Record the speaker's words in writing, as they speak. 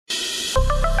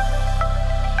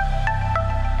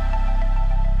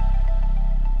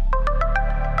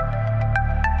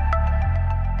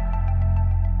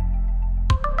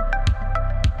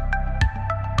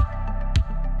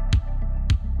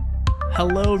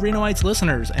Renoites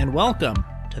listeners, and welcome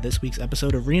to this week's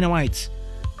episode of Renoites.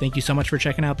 Thank you so much for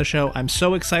checking out the show. I'm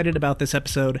so excited about this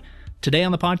episode. Today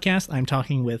on the podcast, I'm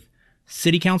talking with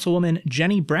City Councilwoman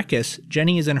Jenny Breckus.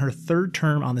 Jenny is in her third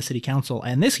term on the City Council,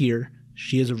 and this year,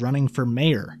 she is running for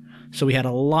mayor. So we had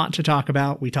a lot to talk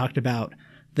about. We talked about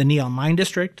the Neon Mine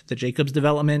District, the Jacobs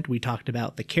development. We talked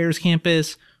about the CARES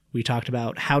campus. We talked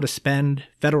about how to spend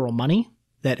federal money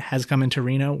that has come into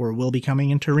Reno or will be coming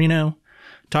into Reno.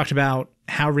 Talked about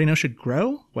how Reno should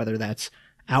grow, whether that's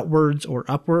outwards or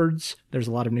upwards. There's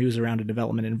a lot of news around a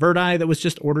development in Verdi that was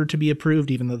just ordered to be approved,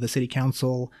 even though the City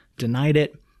Council denied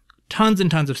it. Tons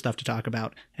and tons of stuff to talk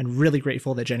about, and really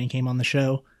grateful that Jenny came on the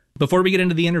show. Before we get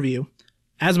into the interview,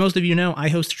 as most of you know, I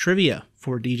host trivia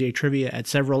for DJ Trivia at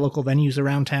several local venues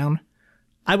around town.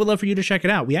 I would love for you to check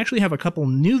it out. We actually have a couple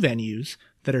new venues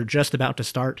that are just about to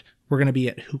start. We're going to be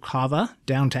at Hukava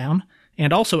downtown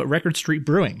and also at Record Street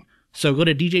Brewing. So go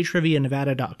to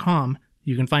djtrivianevada.com.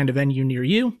 You can find a venue near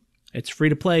you. It's free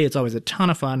to play. It's always a ton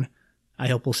of fun. I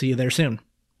hope we'll see you there soon.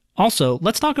 Also,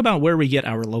 let's talk about where we get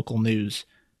our local news.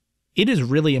 It is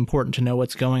really important to know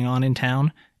what's going on in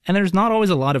town, and there's not always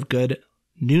a lot of good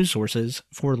news sources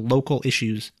for local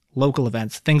issues, local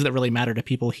events, things that really matter to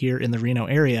people here in the Reno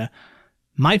area.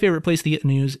 My favorite place to get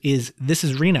news is This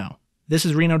Is Reno.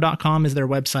 ThisIsReno.com is their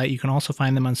website. You can also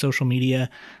find them on social media.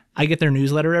 I get their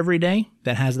newsletter every day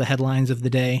that has the headlines of the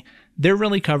day. They're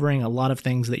really covering a lot of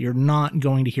things that you're not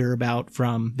going to hear about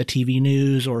from the TV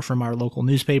news or from our local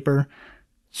newspaper.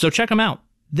 So check them out.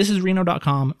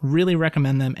 ThisIsReno.com. Really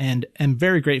recommend them, and am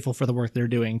very grateful for the work they're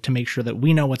doing to make sure that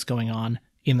we know what's going on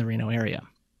in the Reno area.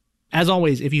 As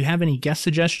always, if you have any guest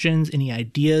suggestions, any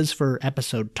ideas for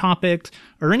episode topics,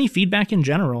 or any feedback in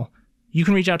general, you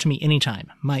can reach out to me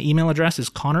anytime. My email address is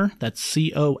Connor, that's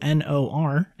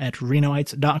CONOR, at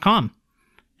Renoites.com.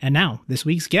 And now, this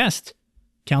week's guest,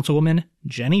 Councilwoman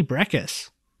Jenny Breckus.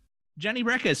 Jenny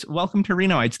Breckus, welcome to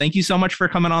Renoites. Thank you so much for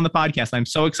coming on the podcast. I'm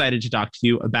so excited to talk to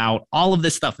you about all of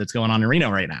this stuff that's going on in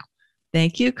Reno right now.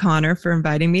 Thank you, Connor, for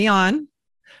inviting me on.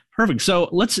 Perfect. So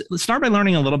let's start by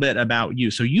learning a little bit about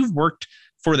you. So you've worked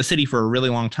for the city for a really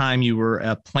long time. You were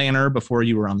a planner before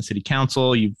you were on the City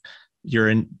Council. You're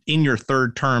in your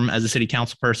third term as a city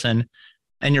council person,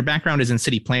 and your background is in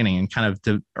city planning and kind of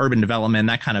the urban development,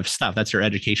 that kind of stuff. That's your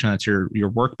education. That's your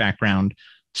work background.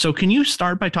 So can you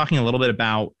start by talking a little bit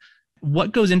about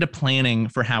what goes into planning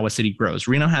for how a city grows?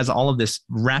 Reno has all of this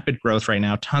rapid growth right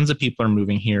now. Tons of people are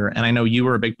moving here. And I know you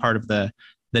were a big part of the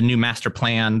new master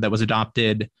plan that was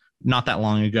adopted not that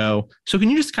long ago. So can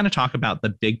you just kind of talk about the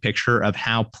big picture of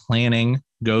how planning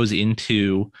goes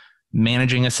into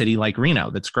managing a city like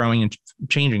Reno that's growing and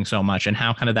changing so much, and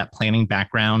how kind of that planning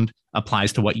background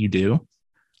applies to what you do?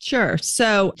 Sure.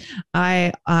 So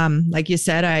I, like you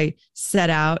said, I set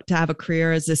out to have a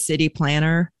career as a city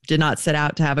planner, did not set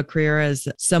out to have a career as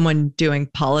someone doing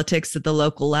politics at the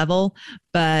local level,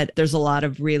 but there's a lot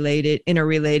of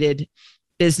interrelated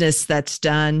business that's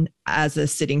done as a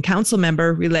sitting council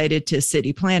member related to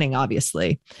city planning,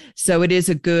 obviously. So it is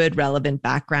a good, relevant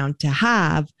background to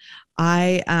have.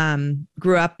 I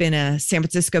grew up in a San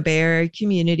Francisco Bay Area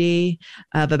community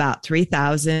of about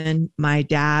 3,000. My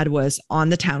dad was on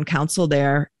the town council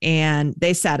there, and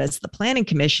they sat as the planning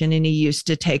commission, and he used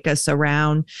to take us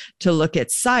around to look at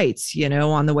sites,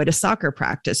 on the way to soccer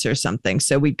practice or something.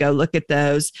 So we'd go look at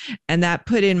those, and that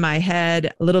put in my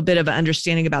head a little bit of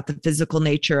understanding about the physical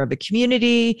nature of a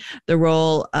community, the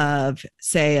role of,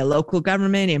 say, a local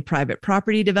government in private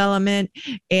property development,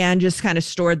 and just kind of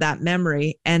stored that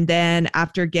memory. And then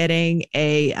after getting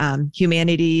a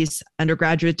humanities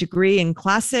undergraduate degree in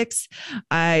classics,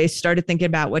 I started thinking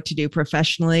about what to do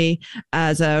professionally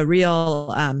as a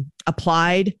real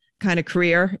applied kind of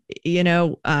career,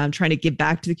 trying to give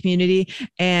back to the community,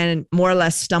 and more or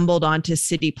less stumbled onto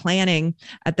city planning.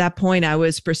 At that point, I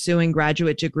was pursuing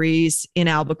graduate degrees in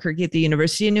Albuquerque at the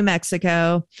University of New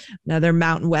Mexico, another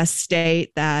Mountain West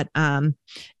state that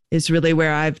is really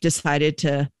where I've decided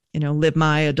to live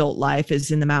my adult life,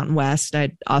 is in the Mountain West.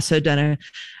 I'd also done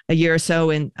a year or so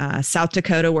in South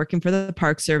Dakota working for the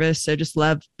Park Service. So just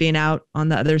love being out on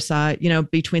the other side,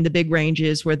 between the big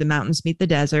ranges where the mountains meet the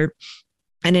desert.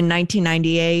 And in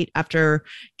 1998, after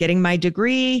getting my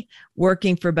degree,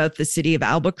 working for both the city of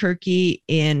Albuquerque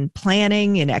in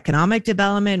planning and economic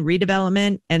development,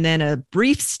 redevelopment, and then a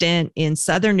brief stint in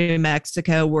southern New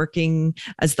Mexico working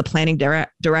as the planning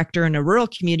director in a rural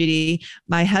community,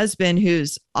 my husband,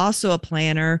 who's also a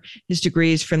planner, his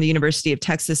degree is from the University of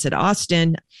Texas at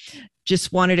Austin,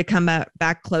 just wanted to come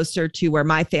back closer to where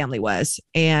my family was.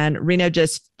 And Reno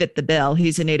just fit the bill.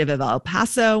 He's a native of El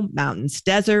Paso, mountains,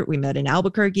 desert. We met in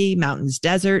Albuquerque, mountains,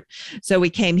 desert. So we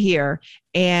came here.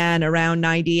 And around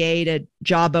 98, a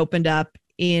job opened up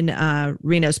in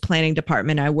Reno's planning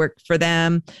department. I worked for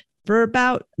them for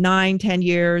about 9-10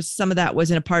 years. Some of that was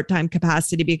in a part-time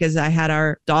capacity because I had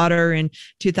our daughter in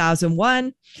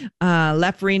 2001,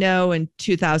 left Reno in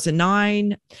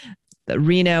 2009.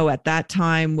 Reno at that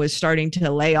time was starting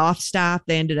to lay off staff.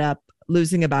 They ended up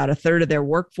losing about a third of their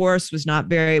workforce, was not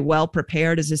very well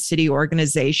prepared as a city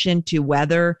organization to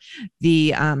weather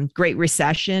the Great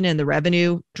Recession and the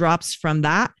revenue drops from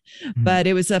that. Mm-hmm. But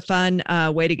it was a fun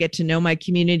way to get to know my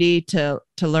community, to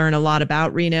learn a lot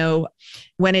about Reno.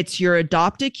 When it's your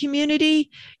adopted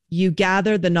community, you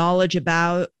gather the knowledge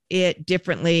about it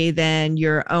differently than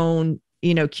your own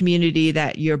community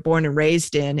that you're born and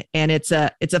raised in. And it's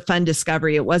a fun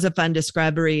discovery. It was a fun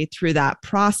discovery through that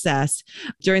process.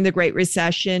 During the Great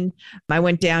Recession, I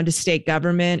went down to state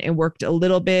government and worked a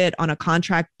little bit on a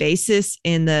contract basis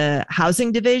in the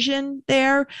housing division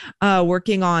there,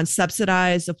 working on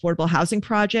subsidized affordable housing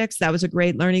projects. That was a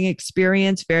great learning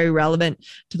experience, very relevant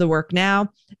to the work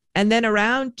now. And then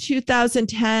around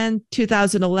 2010,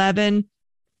 2011,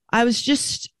 I was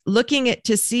just looking at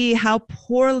to see how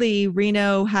poorly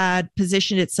Reno had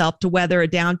positioned itself to weather a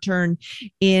downturn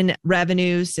in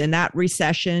revenues and that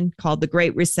recession called the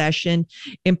Great Recession.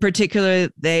 In particular,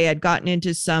 they had gotten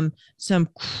into some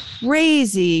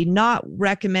crazy, not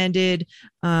recommended,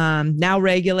 now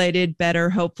regulated, better,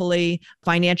 hopefully,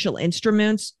 financial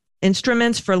instruments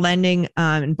for lending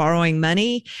and borrowing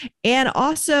money. And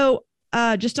also,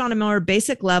 just on a more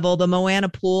basic level, the Moana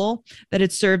pool that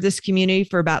had served this community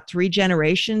for about 3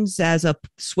 generations as a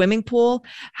swimming pool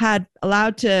had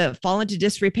allowed to fall into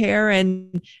disrepair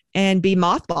and be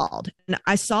mothballed. And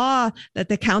I saw that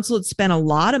the council had spent a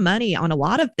lot of money on a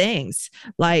lot of things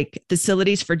like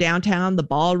facilities for downtown, the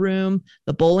ballroom,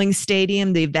 the bowling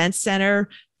stadium, the event center,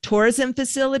 tourism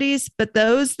facilities, but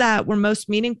those that were most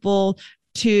meaningful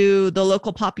to the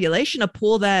local population, a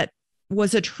pool that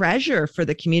was a treasure for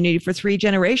the community for 3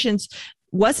 generations,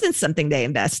 wasn't something they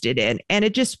invested in. And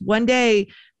it just one day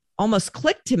almost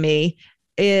clicked to me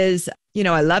is,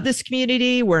 I love this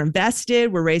community. We're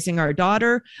invested. We're raising our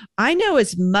daughter. I know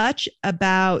as much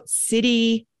about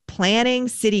city planning,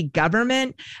 city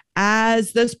government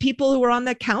as those people who were on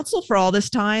the council for all this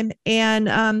time and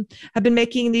have been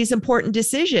making these important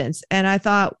decisions. And I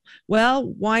thought, well,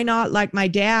 why not, like my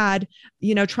dad,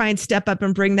 try and step up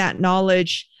and bring that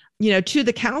knowledge to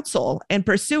the council and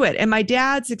pursue it. And my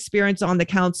dad's experience on the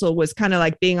council was kind of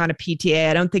like being on a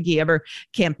PTA. I don't think he ever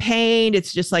campaigned.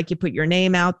 It's just like you put your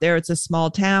name out there. It's a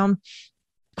small town.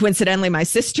 Coincidentally, my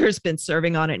sister's been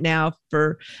serving on it now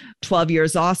for 12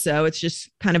 years also. It's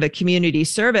just kind of a community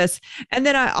service. And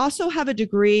then I also have a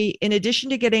degree, in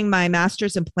addition to getting my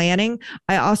master's in planning,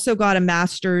 I also got a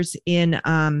master's in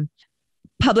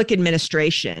public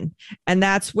administration. And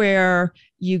that's where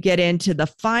you get into the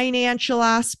financial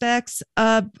aspects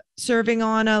of serving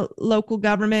on a local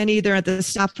government, either at the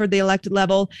staff or the elected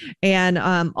level, and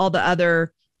all the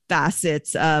other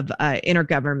facets of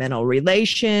intergovernmental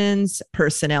relations,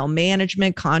 personnel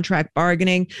management, contract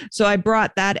bargaining. So I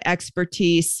brought that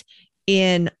expertise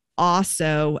in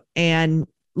also and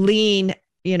lean,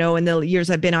 in the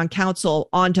years I've been on council,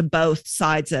 onto both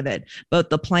sides of it, both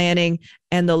the planning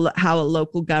and how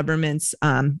local governments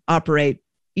operate.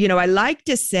 I like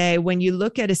to say when you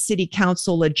look at a city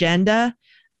council agenda,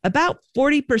 about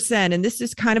 40%, and this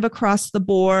is kind of across the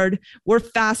board, we're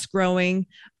fast growing.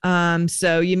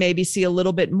 So you maybe see a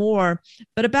little bit more,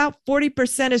 but about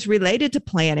 40% is related to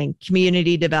planning,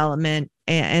 community development,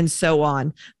 and so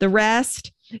on. The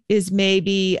rest is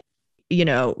maybe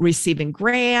receiving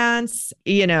grants,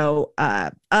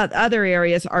 other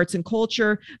areas, arts and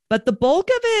culture, but the bulk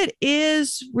of it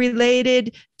is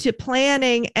related to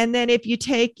planning. And then if you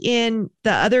take in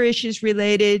the other issues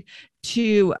related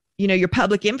to, your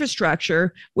public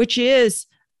infrastructure, which is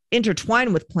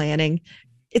intertwined with planning,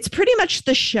 it's pretty much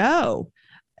the show.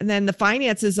 And then the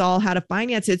finances, all how to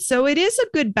finance it. So it is a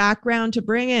good background to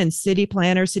bring in, city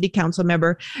planner, city council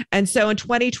member. And so in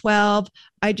 2012,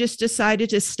 I just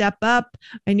decided to step up.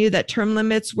 I knew that term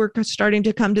limits were starting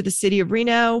to come to the city of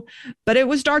Reno, but it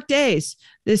was dark days.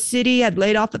 The city had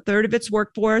laid off a third of its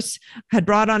workforce, had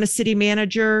brought on a city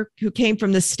manager who came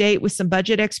from the state with some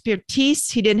budget expertise.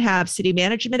 He didn't have city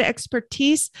management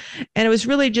expertise. And it was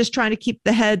really just trying to keep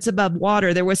the heads above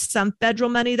water. There was some federal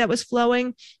money that was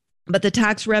flowing, but the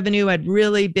tax revenue had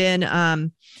really been,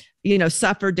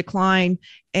 suffered decline.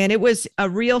 And it was a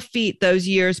real feat those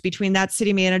years between that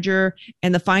city manager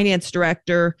and the finance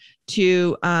director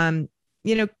to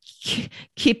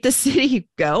keep the city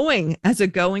going as a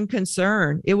going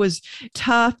concern. It was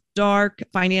tough, dark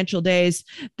financial days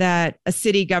that a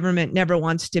city government never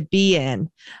wants to be in.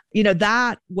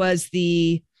 That was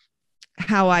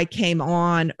how I came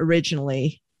on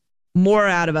originally, more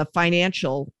out of a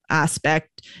financial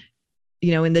aspect,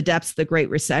 in the depths of the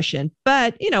Great Recession,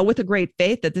 but, with a great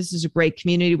faith that this is a great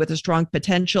community with a strong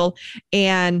potential.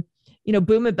 And,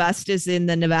 boom and bust is in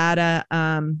the Nevada,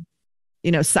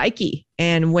 psyche.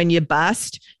 And when you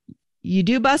bust, you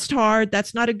do bust hard.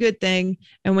 That's not a good thing.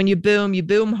 And when you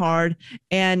boom hard.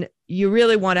 And you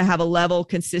really want to have a level,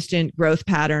 consistent growth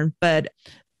pattern. But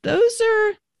those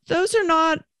are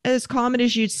not as common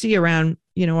as you'd see around,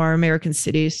 our American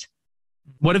cities.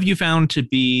 What have you found to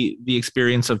be the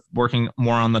experience of working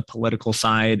more on the political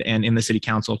side and in the city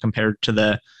council compared to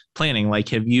the planning? Like,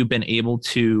 have you been able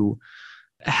to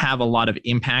have a lot of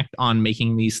impact on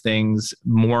making these things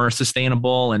more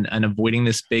sustainable and avoiding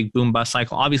this big boom bust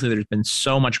cycle? Obviously, there's been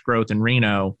so much growth in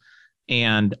Reno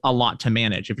and a lot to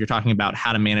manage. If you're talking about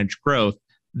how to manage growth,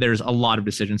 there's a lot of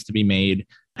decisions to be made.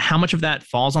 How much of that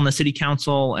falls on the city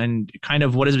council, and kind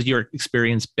of what has your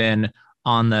experience been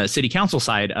on the city council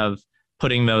side of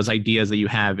putting those ideas that you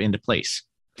have into place?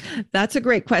 That's a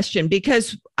great question,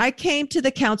 because I came to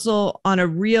the council on a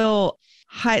real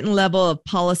heightened level of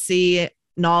policy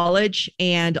knowledge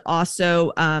and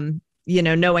also,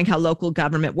 knowing how local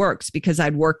government works, because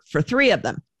I'd worked for 3 of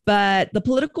them. But the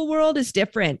political world is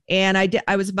different. And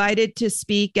I was invited to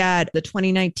speak at the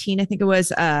 2019, I think it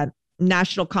was,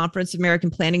 National Conference of American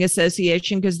Planning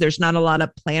Association, because there's not a lot of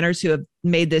planners who have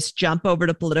made this jump over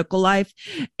to political life.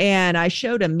 And I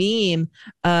showed a meme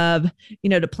of,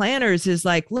 to planners is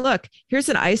like, look, here's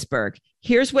an iceberg.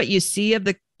 Here's what you see of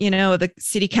the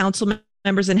city council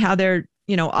members and how they're,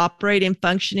 operating,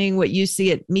 functioning, what you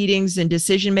see at meetings and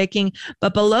decision making.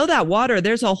 But below that water,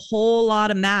 there's a whole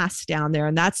lot of mass down there.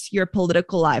 And that's your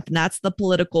political life. And that's the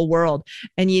political world.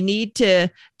 And you need to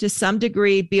some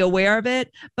degree, be aware of it.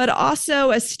 But also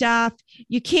as staff,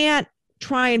 you can't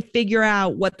try and figure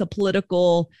out what the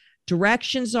political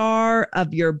directions are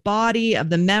of your body, of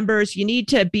the members. You need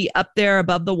to be up there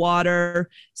above the water,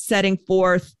 setting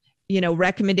forth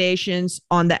recommendations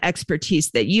on the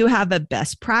expertise that you have, of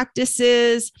best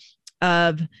practices,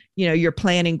 of, your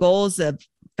planning goals of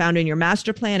found in your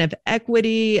master plan, of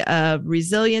equity, of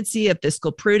resiliency, of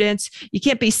fiscal prudence. You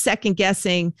can't be second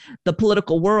guessing the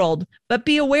political world, but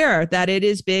be aware that it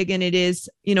is big and it is,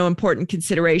 important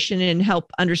consideration, and help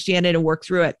understand it and work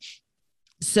through it.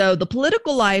 So the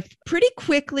political life pretty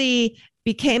quickly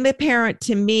became apparent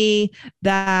to me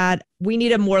that we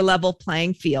need a more level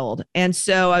playing field. And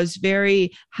so I was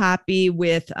very happy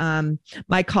with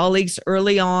my colleagues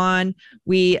early on.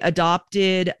 We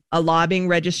adopted a lobbying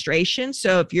registration.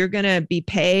 So if you're going to be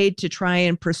paid to try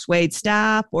and persuade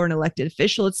staff or an elected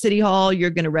official at City Hall, you're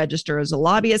going to register as a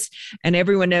lobbyist, and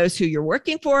everyone knows who you're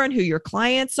working for and who your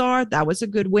clients are. That was a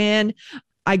good win.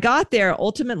 I got there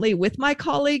ultimately with my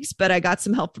colleagues, but I got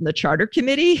some help from the charter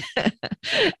committee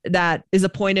that is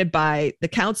appointed by the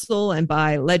council and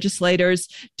by legislators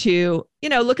to,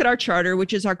 look at our charter,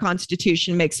 which is our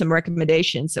constitution, make some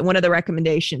recommendations. And one of the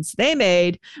recommendations they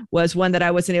made was one that I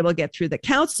wasn't able to get through the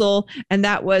council. And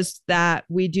that was that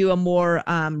we do a more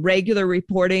regular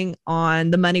reporting on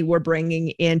the money we're bringing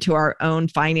into our own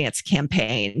finance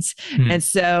campaigns. Mm-hmm. And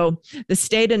so the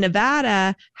state of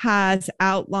Nevada has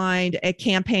outlined a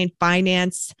campaign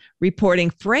finance reporting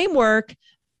framework.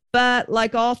 But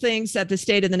like all things at the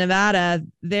state of the Nevada,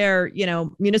 their,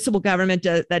 municipal government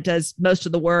that does most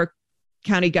of the work.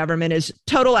 County government is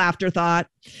total afterthought.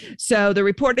 So the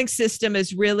reporting system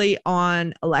is really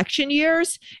on election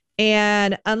years.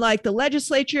 And unlike the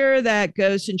legislature that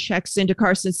goes and checks into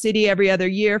Carson City every other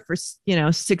year for,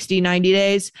 60, 90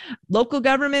 days, local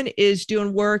government is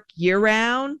doing work year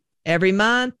round, every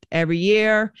month, every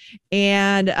year.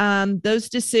 And those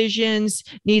decisions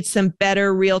need some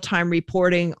better real-time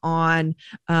reporting on,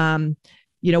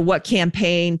 what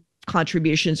campaign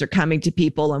contributions are coming to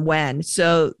people and when.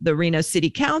 So the Reno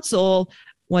City Council,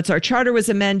 once our charter was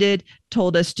amended,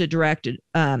 told us to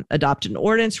adopt an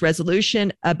ordinance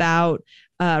resolution about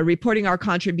reporting our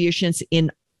contributions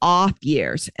in off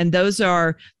years. And those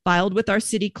are filed with our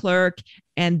city clerk,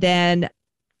 and then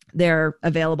they're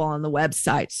available on the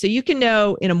website. So you can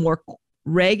know in a more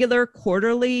regular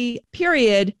quarterly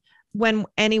period when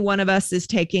any one of us is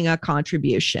taking a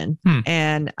contribution.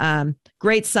 And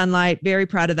great sunlight, very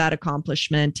proud of that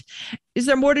accomplishment. Is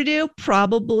there more to do?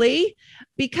 Probably,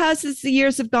 because as the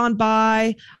years have gone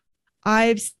by,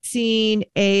 I've seen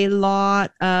a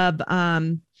lot of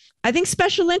I think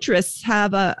special interests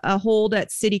have a hold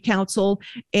at city council,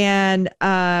 and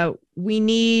we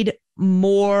need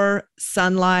more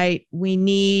sunlight. We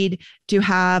need to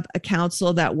have a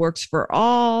council that works for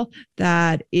all,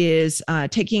 that is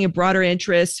taking a broader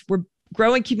interest. We're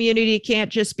growing community,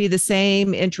 can't just be the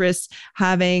same interests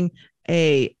having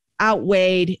a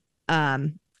outweighed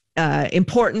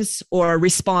importance or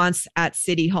response at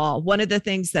City Hall. One of the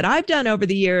things that I've done over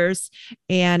the years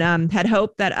and had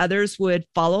hoped that others would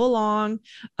follow along,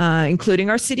 including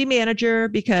our city manager,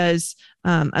 because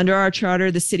under our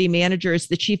charter, the city manager is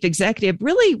the chief executive,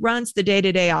 really runs the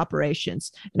day-to-day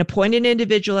operations. An appointed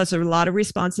individual has a lot of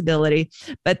responsibility,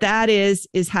 but that is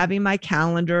having my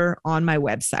calendar on my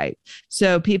website.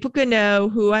 So people can know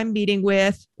who I'm meeting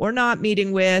with or not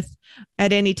meeting with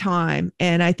at any time.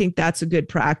 And I think that's a good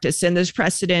practice. And there's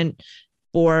precedent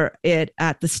for it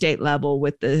at the state level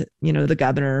with the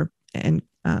governor and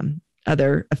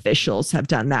other officials have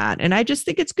done that. And I just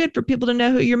think it's good for people to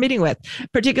know who you're meeting with,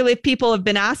 particularly if people have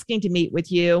been asking to meet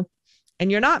with you and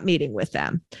you're not meeting with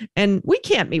them. And we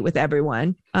can't meet with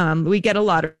everyone. We get a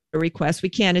lot of requests. We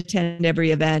can't attend every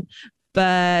event,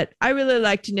 but I really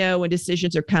like to know when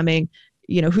decisions are coming,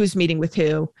 who's meeting with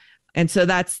who. And so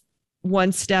that's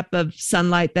one step of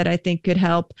sunlight that I think could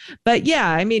help. But yeah,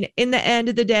 I mean, in the end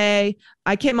of the day,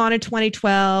 I came on in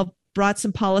 2012, brought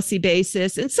some policy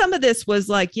basis. And some of this was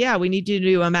like, yeah, we need to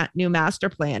do a new master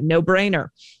plan, no brainer.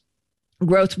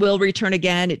 Growth will return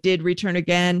again. It did return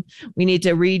again. We need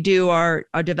to redo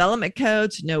our development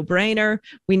codes, no brainer.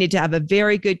 We need to have a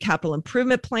very good capital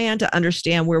improvement plan to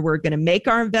understand where we're going to make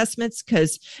our investments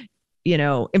because,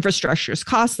 infrastructure is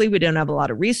costly. We don't have a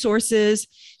lot of resources.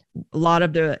 A lot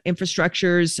of the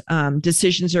infrastructure's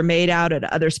decisions are made out at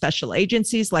other special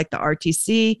agencies like the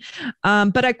RTC.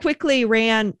 But I quickly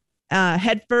ran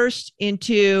headfirst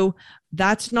into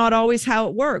that's not always how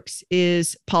it works,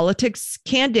 is politics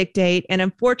can dictate. And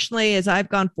unfortunately, as I've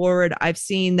gone forward, I've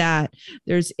seen that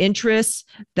there's interests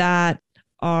that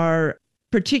are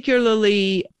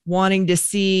particularly wanting to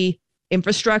see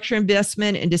infrastructure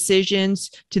investment and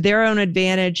decisions to their own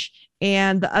advantage.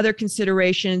 And the other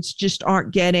considerations just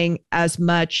aren't getting as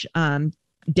much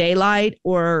daylight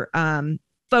or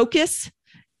focus.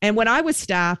 And when I was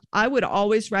staff, I would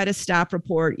always write a staff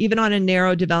report, even on a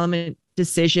narrow development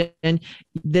decision.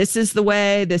 This is the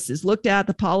way, this is looked at,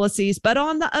 the policies. But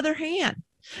on the other hand,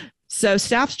 so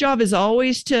staff's job is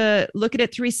always to look at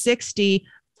it 360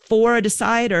 for a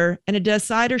decider. And a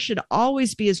decider should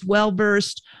always be as well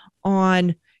versed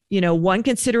on one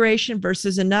consideration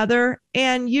versus another.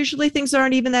 And usually things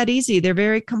aren't even that easy. They're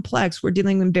very complex. We're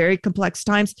dealing in very complex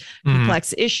times,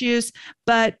 complex issues,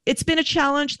 but it's been a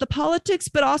challenge, the politics,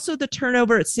 but also the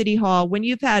turnover at City Hall. When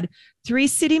you've had 3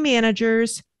 city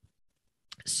managers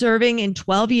serving in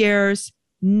 12 years,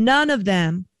 none of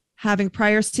them having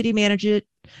prior city management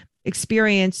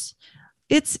experience,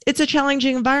 it's a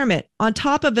challenging environment on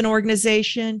top of an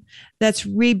organization that's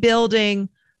rebuilding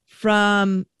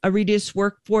from a reduced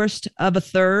workforce of a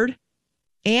third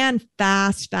and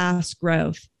fast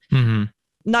growth. Mm-hmm.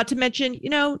 Not to mention,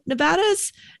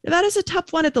 Nevada's a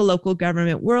tough one at the local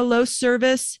government. We're a low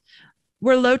service,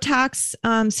 we're a low tax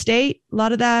state. A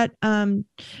lot of that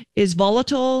is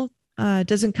volatile,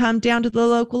 doesn't come down to the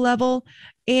local level,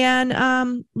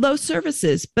 and low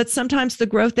services. But sometimes the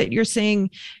growth that you're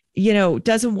seeing,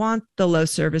 doesn't want the low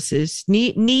services,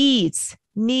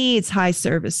 needs high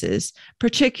services,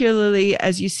 particularly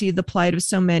as you see the plight of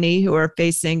so many who are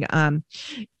facing,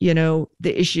 the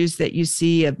issues that you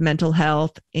see of mental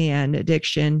health and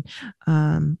addiction,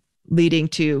 leading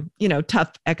to,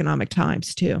 tough economic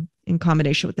times too, in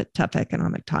combination with the tough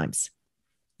economic times.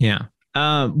 Yeah.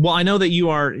 Well, I know that you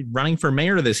are running for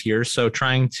mayor this year, so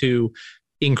trying to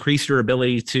increase your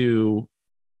ability to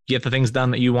get the things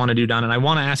done that you want to do done. And I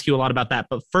want to ask you a lot about that.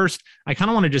 But first, I kind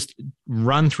of want to just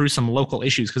run through some local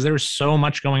issues because there's so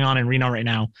much going on in Reno right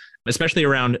now, especially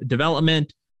around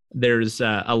development. There's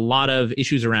a lot of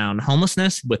issues around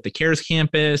homelessness with the CARES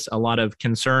campus, a lot of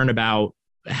concern about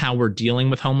how we're dealing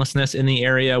with homelessness in the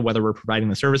area, whether we're providing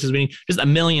the services we need, just a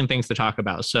million things to talk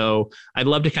about. So I'd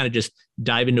love to kind of just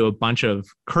dive into a bunch of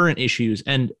current issues.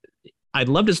 And I'd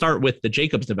love to start with the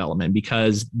Jacobs development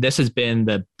because this has been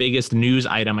the biggest news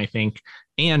item, I think,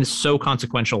 and so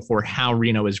consequential for how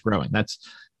Reno is growing. That's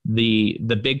the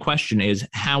big question is,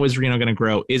 how is Reno going to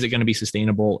grow? Is it going to be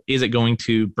sustainable? Is it going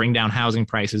to bring down housing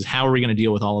prices? How are we going to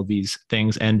deal with all of these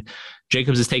things? And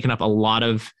Jacobs has taken up a lot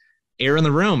of air in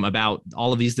the room about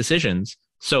all of these decisions.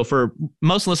 So for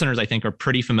most listeners, I think, are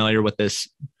pretty familiar with this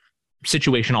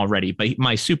situation already, but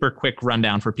my super quick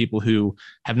rundown for people who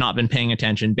have not been paying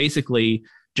attention. Basically,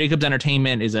 Jacobs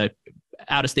Entertainment is a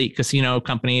out-of-state casino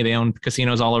company. They owned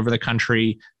casinos all over the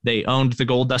country. They owned the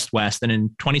Gold Dust West. And in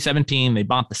 2017, they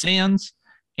bought the Sands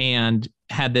and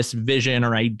had this vision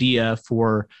or idea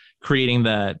for creating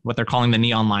what they're calling the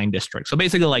Neon Line District. So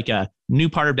basically like a new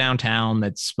part of downtown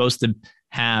that's supposed to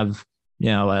have,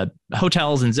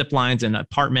 hotels and zip lines and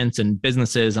apartments and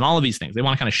businesses and all of these things. They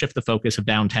want to kind of shift the focus of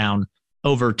downtown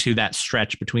over to that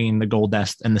stretch between the Gold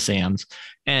Dust and the Sands.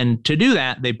 And to do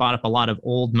that, they bought up a lot of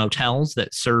old motels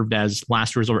that served as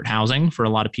last resort housing for a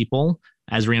lot of people.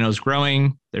 As Reno's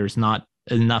growing, there's not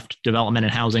enough development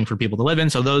and housing for people to live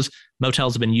in. So those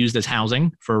motels have been used as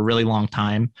housing for a really long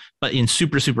time, but in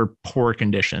super, super poor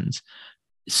conditions.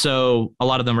 So a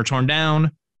lot of them are torn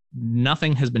down.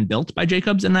 Nothing has been built by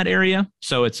Jacobs in that area.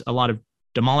 So it's a lot of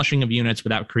demolishing of units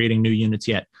without creating new units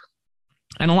yet.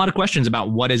 And a lot of questions about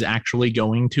what is actually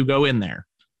going to go in there.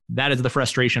 That is the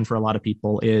frustration for a lot of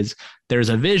people is there's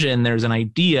a vision, there's an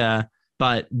idea,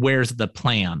 but where's the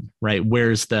plan, right?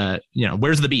 Where's the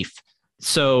beef?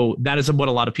 So that is what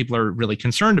a lot of people are really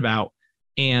concerned about.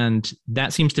 And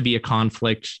that seems to be a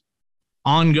conflict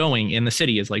ongoing in the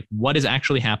city is like, what is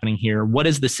actually happening here? What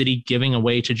is the city giving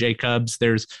away to Jacobs?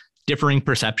 There's differing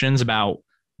perceptions about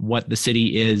what the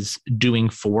city is doing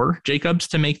for Jacobs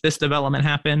to make this development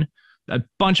happen. A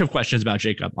bunch of questions about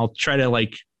Jacob. I'll try to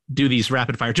do these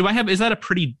rapid fire. Is that a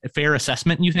pretty fair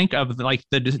assessment, you think, of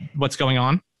what's going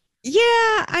on?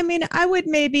 Yeah, I mean, I would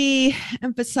maybe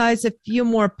emphasize a few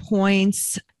more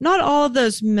points. Not all of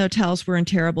those motels were in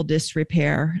terrible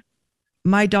disrepair.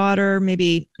 My daughter,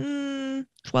 maybe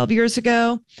 12 years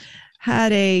ago,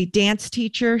 had a dance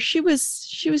teacher. She was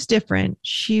different.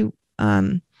 She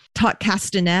taught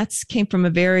castanets, came from a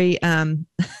very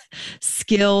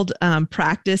skilled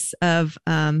practice of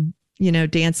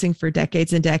dancing for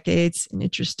decades and decades, and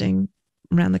interesting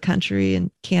around the country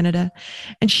and Canada.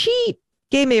 And she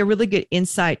gave me a really good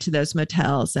insight to those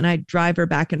motels. And I drive her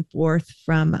back and forth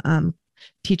from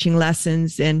teaching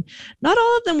lessons, and not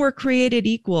all of them were created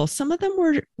equal. Some of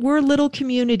them were little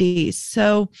communities.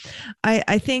 So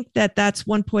I think that's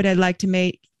one point I'd like to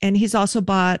make. And he's also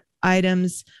bought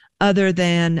items other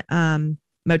than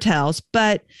motels.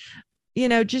 But, if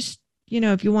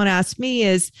you want to ask me,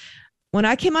 is when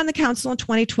I came on the council in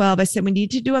 2012, I said, we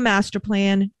need to do a master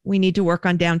plan. We need to work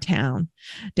on downtown.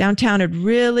 Downtown had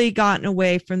really gotten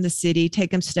away from the city,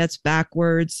 taken steps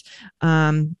backwards.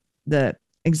 The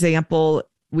example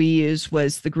we used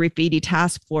was the graffiti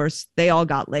task force. They all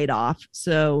got laid off.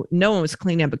 So no one was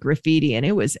cleaning up graffiti, and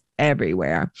it was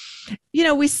everywhere.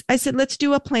 I said, let's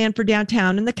do a plan for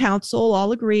downtown, and the council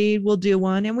all agreed we'll do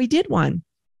one. And we did one.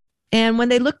 And when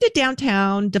they looked at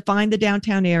downtown, defined the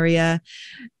downtown area,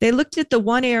 they looked at the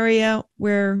one area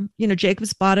where,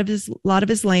 Jacobs bought a lot of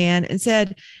his land and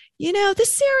said,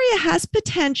 this area has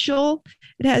potential.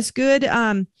 It has good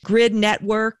grid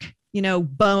network,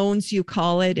 bones, you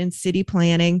call it in city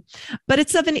planning, but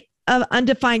it's of an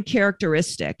undefined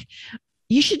characteristic.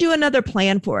 You should do another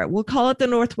plan for it. We'll call it the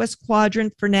Northwest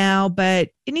Quadrant for now, but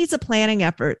it needs a planning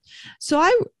effort. So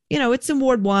it's in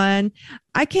Ward 1.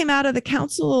 I came out of the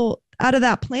council, out of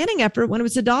that planning effort when it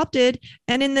was adopted,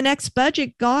 and in the next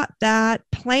budget got that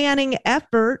planning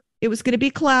effort. It was going to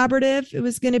be collaborative. It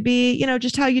was going to be,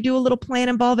 just how you do a little plan,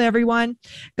 involve everyone.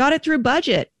 Got it through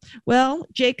budget. Well,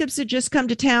 Jacobs had just come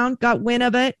to town, got wind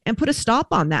of it, and put a stop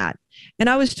on that. And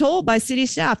I was told by city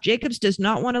staff, Jacobs does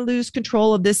not want to lose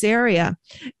control of this area.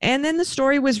 And then the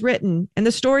story was written, and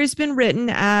the story's been written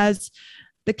as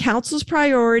the council's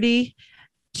priority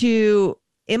to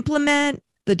implement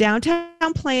the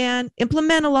downtown plan,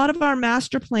 implement a lot of our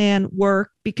master plan work,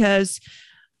 because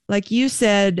like you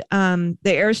said, the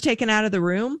air's taken out of the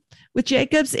room with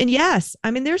Jacobs. And yes,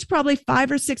 I mean, there's probably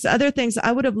 5 or 6 other things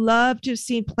I would have loved to have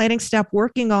seen planning staff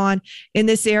working on in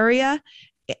this area,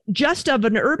 just of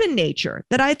an urban nature,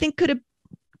 that I think could have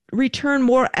returned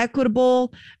more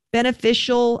equitable,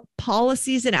 beneficial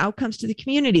policies and outcomes to the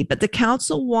community. But the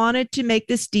council wanted to make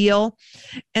this deal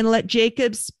and let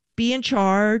Jacobs be in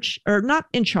charge, or not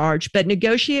in charge, but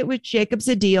negotiate with Jacobs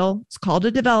a deal. It's called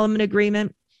a development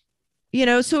agreement.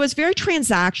 So it's very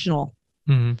transactional.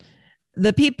 Mm-hmm.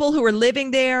 The people who were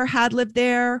living there, had lived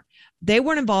there, they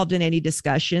weren't involved in any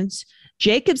discussions.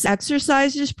 Jacobs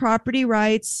exercised his property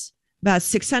rights. About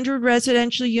 600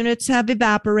 residential units have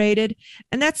evaporated.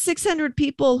 And that's 600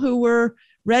 people who were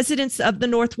residents of the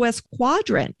Northwest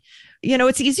Quadrant.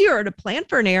 It's easier to plan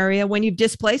for an area when you've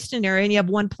displaced an area and you have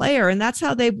one player. And that's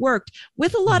how they've worked,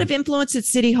 with a lot of influence at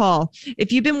City Hall.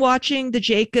 If you've been watching the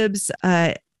Jacobs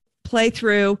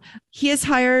playthrough, he has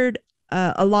hired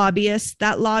a lobbyist.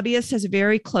 That lobbyist has a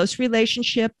very close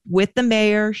relationship with the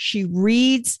mayor. She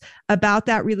reads about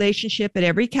that relationship at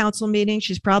every council meeting.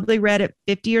 She's probably read it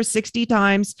 50 or 60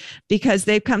 times because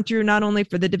they've come through not only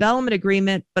for the development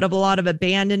agreement, but of a lot of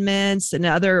abandonments and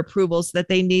other approvals that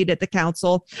they need at the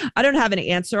council. I don't have an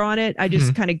answer on it. I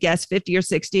just kind of guess 50 or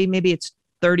 60. Maybe it's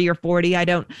 30 or 40. I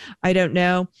don't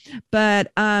know.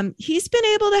 But he's been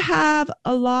able to have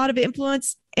a lot of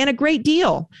influence and a great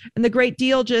deal. And the great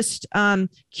deal just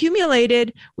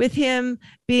accumulated with him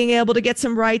being able to get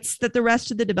some rights that the rest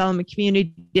of the development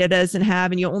community doesn't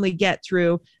have. And you only get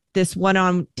through this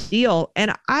one-on deal.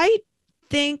 And I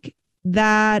think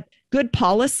that good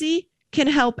policy can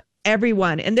help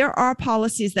everyone. And there are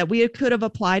policies that we could have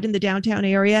applied in the downtown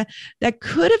area that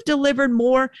could have delivered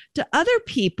more to other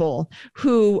people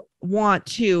who want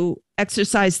to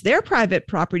exercise their private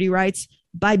property rights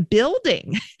by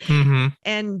building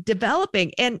and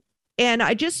developing. And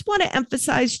I just want to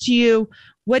emphasize to you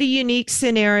what a unique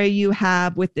scenario you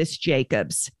have with this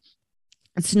Jacobs.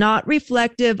 It's not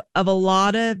reflective of a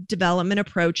lot of development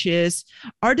approaches.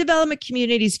 Our development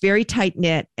community is very tight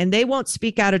knit and they won't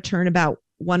speak out of turn about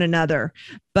one another.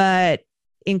 But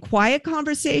in quiet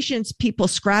conversations, people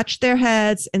scratch their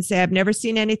heads and say, I've never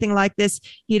seen anything like this.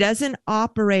 He doesn't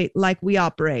operate like we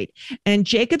operate. And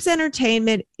Jacobs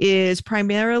Entertainment is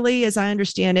primarily, as I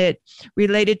understand it,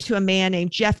 related to a man named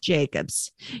Jeff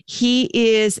Jacobs. He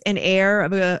is an heir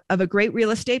of a great real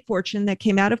estate fortune that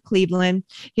came out of Cleveland.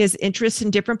 He has interests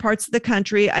in different parts of the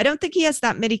country. I don't think he has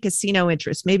that many casino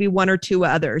interests, maybe one or two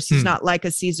others. He's not like a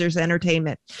Caesars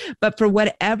Entertainment. But for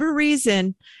whatever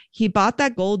reason, he bought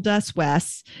that Gold Dust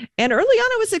West. And early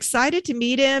on, I was excited to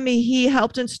meet him. He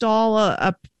helped install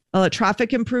a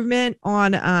traffic improvement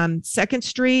on 2nd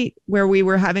Street where we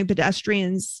were having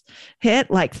pedestrians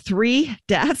hit, like 3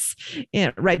 deaths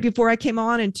right before I came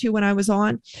on and 2 when I was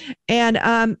on. And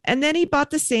then he bought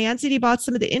the Sands and he bought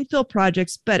some of the infill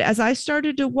projects. But as I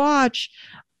started to watch,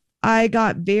 I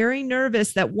got very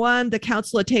nervous that one, the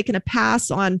council had taken a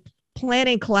pass on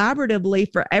planning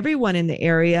collaboratively for everyone in the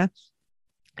area.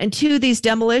 And 2, these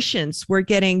demolitions were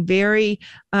getting very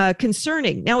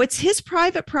concerning. Now, it's his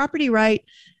private property right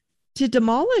to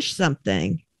demolish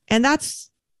something. And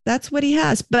that's what he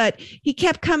has. But he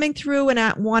kept coming through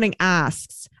and wanting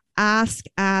asks. Ask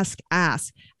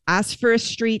for a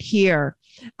street here.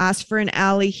 Ask for an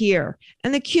alley here.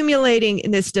 And accumulating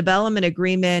in this development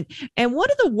agreement. And one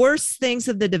of the worst things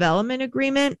of the development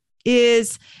agreement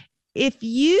is if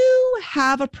you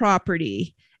have a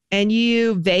property and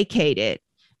you vacate it,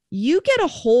 you get a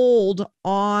hold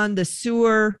on the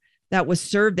sewer that was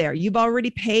served there. You've already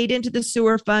paid into the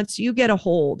sewer fund, so you get a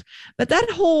hold. But that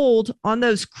hold on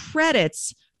those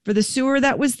credits for the sewer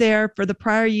that was there for the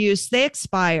prior use, they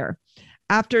expire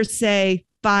after, say,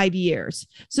 5 years.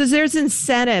 So there's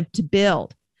incentive to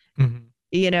build,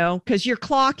 because your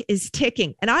clock is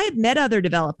ticking. And I have met other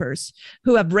developers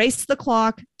who have raced the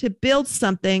clock to build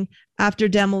something after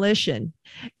demolition.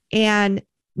 And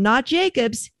not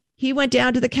Jacobs. He went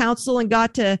down to the council and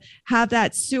got to have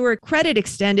that sewer credit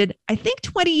extended, I think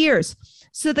 20 years.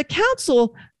 So the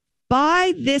council,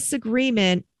 by this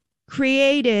agreement,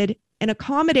 created and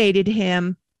accommodated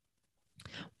him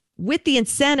with the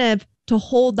incentive to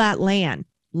hold that land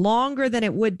longer than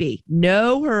it would be.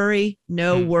 No hurry,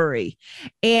 no worry.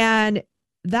 And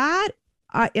that,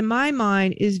 in my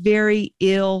mind, is very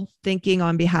ill thinking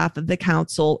on behalf of the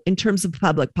council in terms of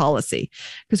public policy,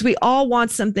 because we all want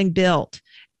something built.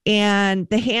 And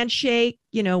the handshake,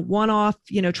 one-off,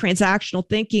 transactional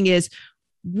thinking is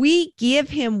we give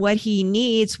him what he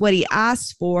needs, what he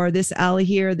asks for, this alley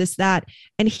here, this, that,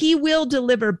 and he will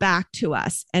deliver back to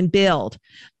us and build.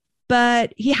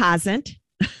 But he hasn't.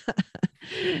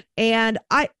 And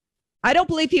I don't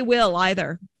believe he will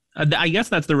either. I guess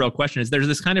that's the real question. Is there's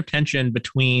this kind of tension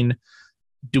between,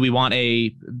 do we want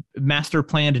a master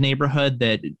planned neighborhood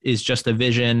that is just a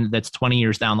vision that's 20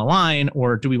 years down the line,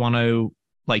 or do we want to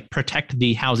protect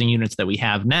the housing units that we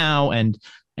have now and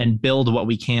build what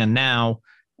we can now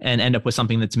and end up with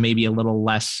something that's maybe a little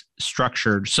less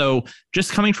structured? So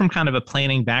just coming from kind of a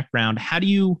planning background, how do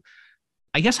you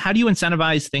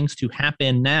incentivize things to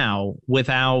happen now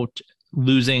without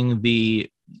losing the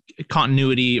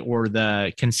continuity or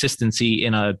the consistency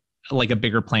in a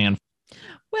bigger plan?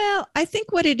 Well, I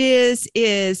think what it is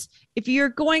if you're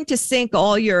going to sink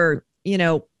all your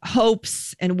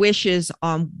hopes and wishes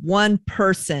on one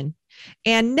person,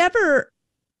 and never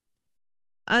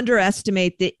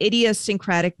underestimate the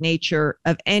idiosyncratic nature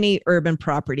of any urban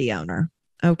property owner.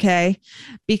 Okay.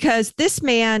 Because this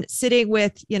man sitting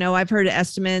with, I've heard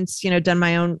estimates, done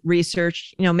my own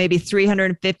research, maybe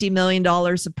 $350 million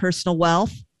of personal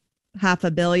wealth.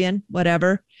 500 million,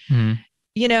 whatever. Mhm.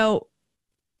 You know,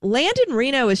 land in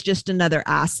Reno is just another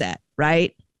asset,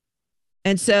 right?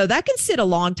 And so that can sit a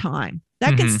long time.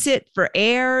 That can sit for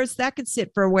heirs. That can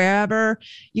sit for wherever.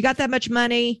 You got that much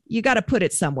money, you got to put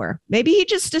it somewhere. Maybe he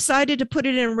just decided to put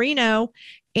it in Reno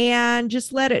and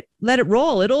just let it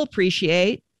roll. It'll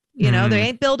appreciate. You know, they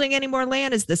ain't building any more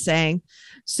land, is the saying.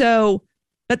 So,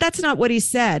 but that's not what he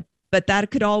said. But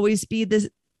that could always be the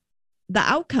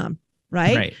outcome,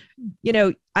 right? You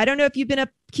know, I don't know if you've been up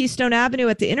Keystone Avenue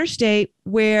at the interstate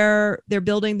where they're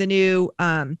building the new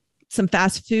some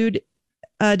fast food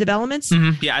developments.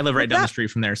 Yeah, I live right down the street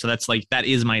from there. So that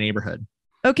is my neighborhood.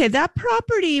 Okay, that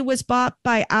property was bought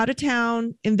by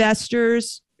out-of-town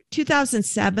investors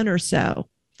 2007 or so.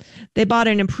 They bought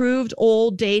an improved,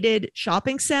 old, dated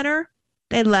shopping center.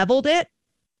 They leveled it,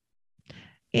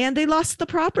 and they lost the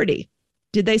property.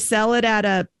 Did they sell it at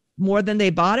a more than they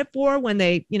bought it for when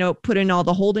they, you know, put in all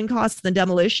the holding costs and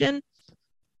demolition?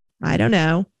 I don't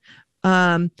know.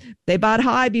 They bought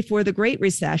high before the Great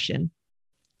Recession.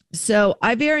 So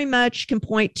I very much can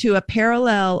point to a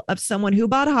parallel of someone who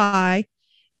bought high.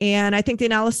 And I think the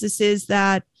analysis is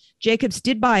that Jacobs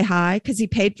did buy high because he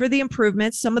paid for the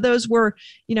improvements. Some of those were,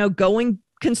 you know, going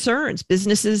concerns,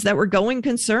 businesses that were going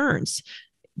concerns.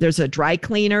 There's a dry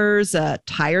cleaners, a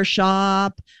tire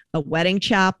shop, a wedding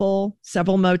chapel,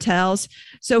 several motels.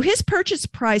 So his purchase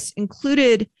price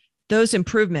included those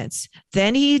improvements.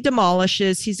 Then he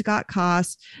demolishes, he's got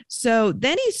costs. So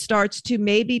then he starts to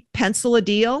maybe pencil a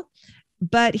deal.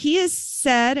 But he has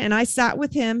said, and I sat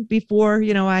with him before,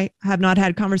 you know, I have not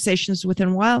had conversations with him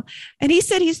in a while, and he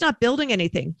said he's not building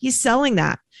anything. He's selling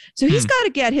that. So he's got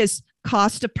to get his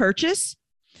cost of purchase,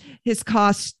 his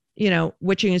cost, you know,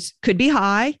 which could be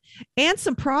high, and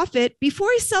some profit before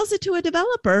he sells it to a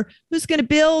developer who's going to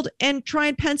build and try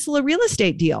and pencil a real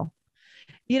estate deal.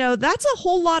 You know, that's a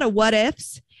whole lot of what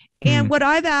ifs. And what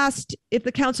I've asked, if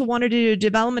the council wanted to do a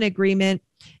development agreement,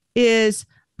 is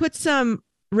put some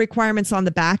requirements on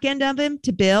the back end of him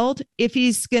to build if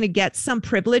he's going to get some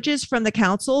privileges from the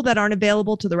council that aren't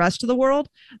available to the rest of the world,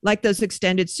 like those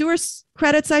extended sewer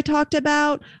credits I talked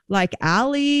about, like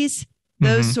alleys,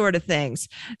 those sort of things.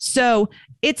 So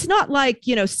it's not like,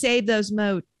 you know, save those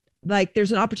like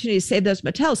there's an opportunity to save those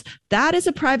motels. That is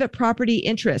a private property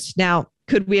interest. Now,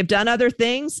 could we have done other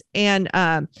things? And,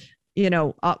 you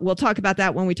know, we'll talk about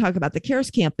that when we talk about the CARES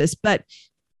campus, but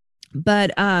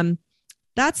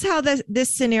that's how this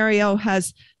scenario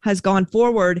has gone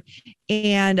forward.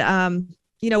 And,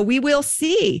 you know, we will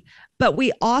see, but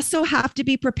we also have to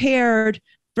be prepared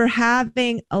for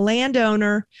having a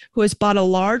landowner who has bought a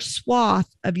large swath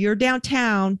of your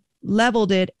downtown,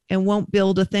 leveled it, and won't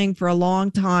build a thing for a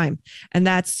long time. And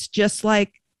that's just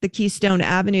like the Keystone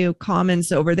Avenue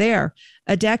Commons over there,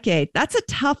 a decade. That's a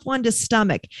tough one to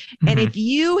stomach. And if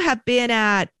you have been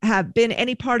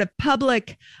any part of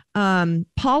public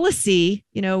policy,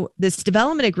 you know, this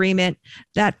development agreement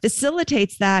that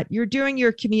facilitates that, you're doing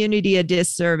your community a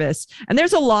disservice. And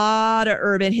there's a lot of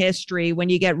urban history when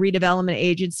you get redevelopment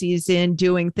agencies in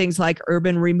doing things like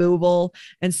urban removal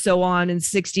and so on in the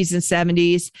 60s and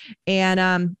 70s.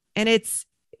 And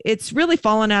it's really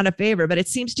fallen out of favor, but it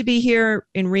seems to be here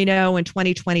in Reno in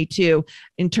 2022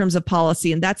 in terms of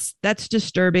policy. And that's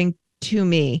disturbing to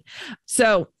me.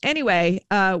 So anyway,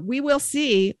 we will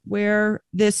see where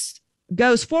this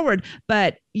goes forward.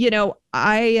 But, you know,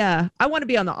 I want to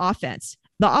be on the offense.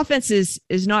 The offense is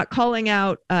not calling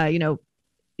out,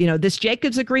 this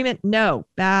Jacobs agreement. No,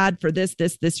 bad for this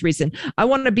reason. I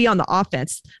want to be on the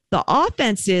offense. The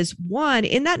offense is, one,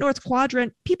 in that North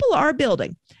Quadrant, people are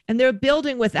building, and they're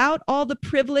building without all the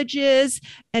privileges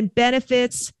and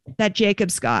benefits that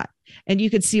Jacobs got. And you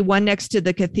can see one next to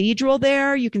the cathedral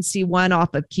there. You can see one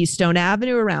off of Keystone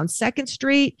Avenue around 2nd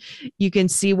Street. You can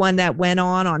see one that went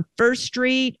on 1st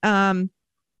Street.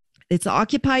 It's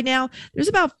occupied now. There's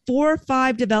about 4 or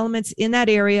 5 developments in that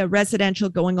area, residential,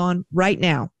 going on right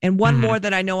now, and one more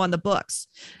that I know on the books.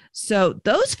 So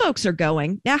those folks are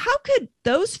going. Now, how could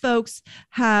those folks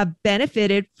have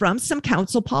benefited from some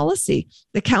council policy?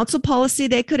 The council policy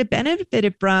they could have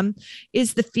benefited from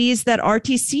is the fees that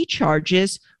RTC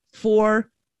charges for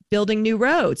building new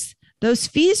roads. Those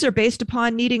fees are based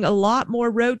upon needing a lot more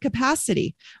road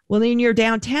capacity. Well, in your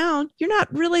downtown, you're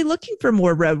not really looking for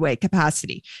more roadway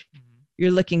capacity.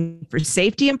 You're looking for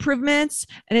safety improvements.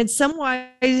 And in some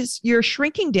ways, you're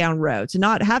shrinking down roads and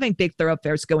not having big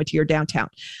thoroughfares go into your downtown.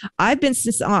 I've been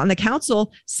on the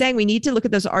council saying we need to look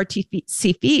at those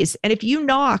RTC fees. And if you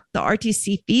knock the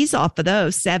RTC fees off of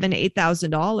those $7,000,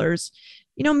 $8,000,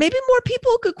 maybe more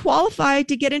people could qualify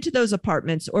to get into those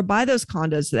apartments or buy those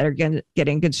condos that are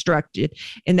getting constructed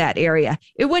in that area.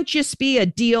 It wouldn't just be a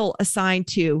deal assigned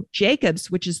to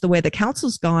Jacobs, which is the way the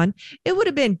council's gone. It would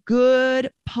have been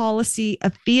good policy,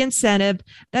 a fee incentive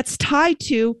that's tied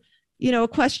to, a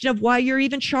question of why you're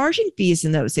even charging fees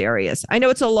in those areas. I know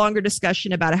it's a longer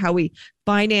discussion about how we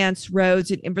finance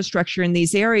roads and infrastructure in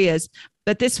these areas,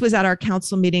 but this was at our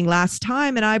council meeting last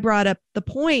time, and I brought up the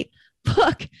point.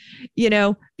 Look,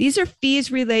 these are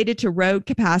fees related to road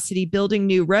capacity, building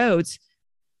new roads.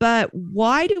 But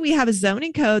why do we have a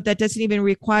zoning code that doesn't even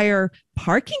require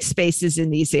parking spaces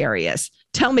in these areas?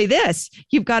 Tell me this.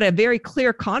 You've got a very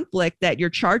clear conflict that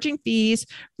you're charging fees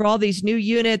for all these new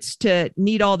units to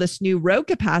need all this new road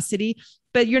capacity,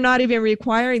 but you're not even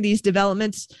requiring these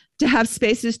developments to have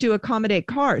spaces to accommodate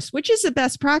cars, which is the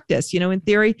best practice. In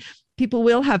theory, people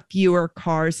will have fewer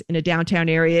cars in a downtown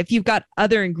area if you've got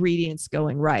other ingredients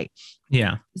going right.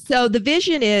 Yeah. So the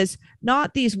vision is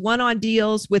not these one-on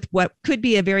deals with what could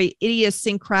be a very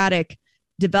idiosyncratic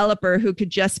developer who could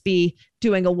just be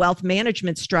doing a wealth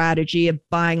management strategy of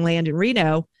buying land in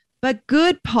Reno, but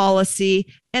good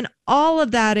policy. And all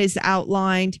of that is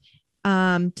outlined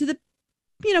to the,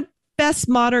 best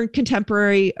modern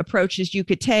contemporary approaches you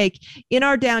could take in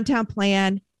our downtown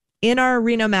plan, in our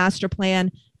Reno master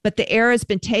plan. But the air has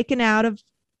been taken out of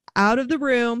the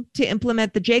room to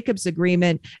implement the Jacobs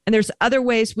agreement. And there's other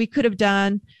ways we could have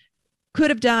gone,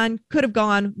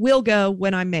 will go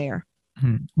when I'm mayor.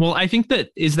 Well, I think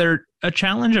is there a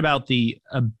challenge about the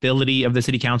ability of the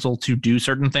city council to do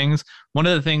certain things? One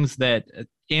of the things that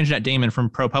Anjanette Damon from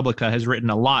ProPublica has written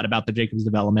a lot about the Jacobs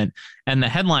development, and the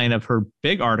headline of her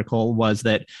big article was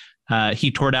that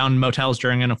he tore down motels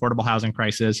during an affordable housing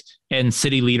crisis and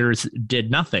city leaders did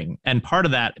nothing. And part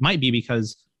of that might be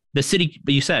because the city,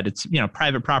 but you said it's,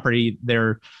 private property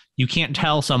there. You can't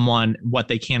tell someone what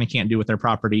they can and can't do with their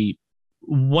property.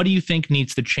 What do you think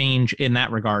needs to change in that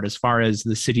regard as far as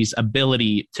the city's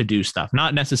ability to do stuff?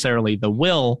 Not necessarily the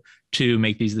will to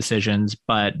make these decisions,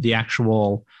 but the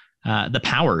actual, the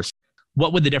powers.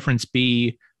 What would the difference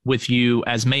be with you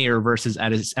as mayor versus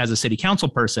as a city council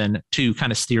person to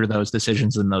kind of steer those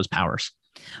decisions and those powers?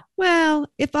 Well,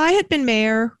 if I had been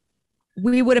mayor,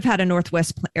 we would have had a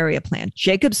Northwest area plan.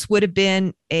 Jacobs would have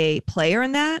been a player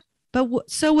in that, but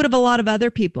so would have a lot of other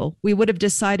people. We would have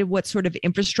decided what sort of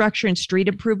infrastructure and street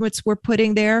improvements we're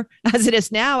putting there. As it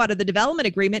is now, out of the development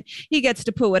agreement, he gets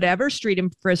to put whatever street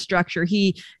infrastructure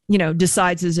he,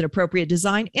 decides is an appropriate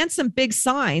design and some big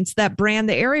signs that brand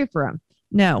the area for him.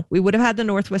 No, we would have had the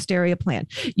Northwest area plan.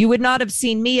 You would not have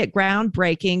seen me at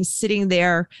groundbreaking sitting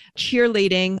there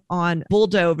cheerleading on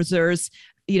bulldozers,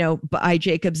 by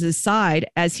Jacobs's side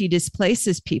as he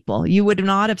displaces people. You would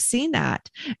not have seen that.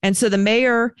 And so the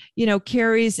mayor,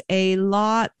 carries a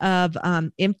lot of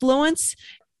influence,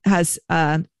 has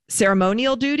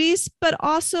ceremonial duties, but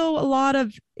also a lot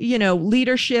of,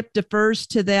 leadership defers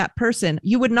to that person.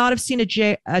 You would not have seen a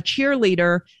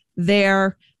cheerleader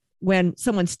there when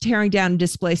someone's tearing down and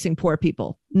displacing poor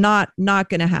people. Not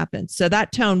going to happen. So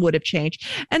that tone would have changed.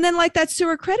 And then like that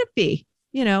sewer credit fee,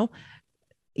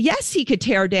 yes, he could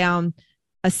tear down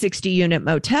a 60-unit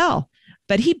motel,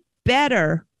 but he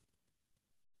better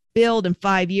build in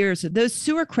 5 years. Those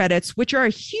sewer credits, which are a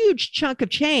huge chunk of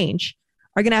change,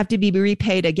 are going to have to be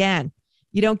repaid again.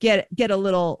 You don't get a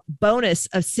little bonus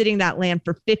of sitting that land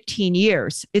for 15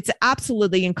 years. It's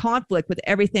absolutely in conflict with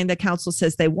everything the council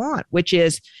says they want, which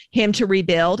is him to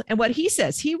rebuild. And what he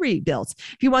says, he rebuilds.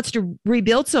 If he wants to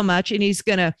rebuild so much and he's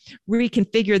going to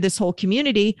reconfigure this whole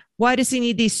community, why does he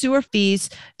need these sewer fees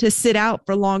to sit out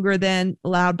for longer than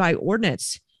allowed by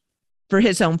ordinance for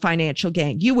his own financial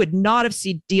gain? You would not have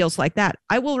seen deals like that.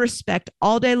 I will respect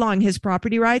all day long his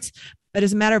property rights, but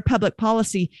as a matter of public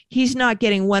policy, he's not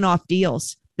getting one-off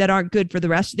deals that aren't good for the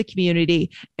rest of the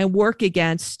community and work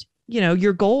against,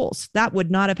 your goals. That would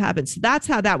not have happened. So that's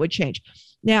how that would change.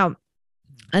 Now,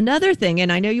 another thing, and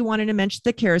I know you wanted to mention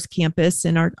the CARES campus,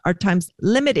 and our time's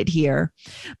limited here.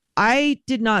 I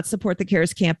did not support the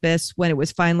CARES campus when it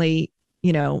was finally,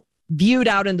 viewed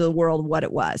out into the world what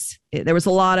it was. There was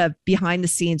a lot of behind the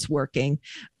scenes working,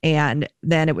 and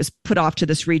then it was put off to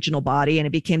this regional body, and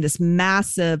it became this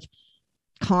massive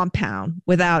compound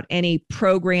without any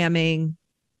programming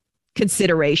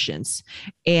considerations.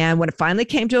 And when it finally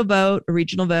came to a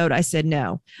regional vote, I said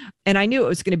no. And I knew it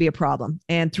was going to be a problem.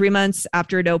 And 3 months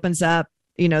after it opens up,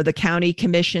 the county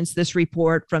commissions this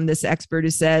report from this expert who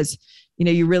says,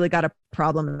 you really got a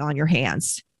problem on your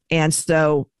hands. And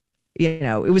so,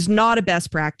 it was not a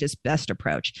best practice, best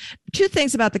approach. Two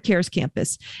things about the CARES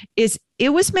campus is it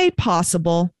was made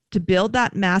possible to build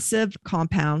that massive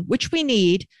compound, which we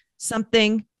need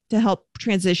something to help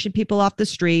transition people off the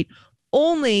street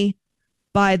only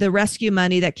by the rescue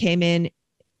money that came in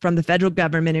from the federal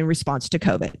government in response to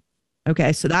COVID.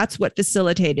 Okay, so that's what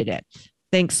facilitated it.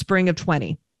 Think spring of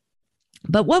 20.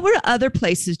 But what were other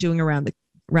places doing around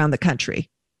the country?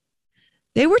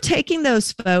 They were taking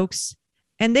those folks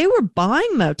and they were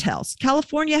buying motels.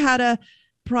 California had a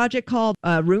project called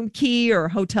Room Key or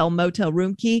Hotel Motel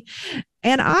Room Key.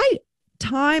 And I,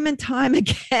 time and time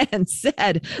again,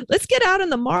 said, let's get out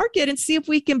in the market and see if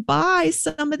we can buy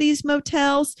some of these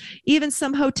motels, even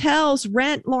some hotels,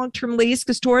 rent long-term lease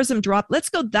because tourism dropped. Let's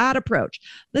go that approach.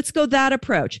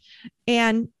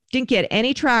 And didn't get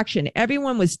any traction.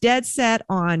 Everyone was dead set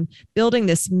on building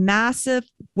this massive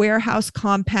warehouse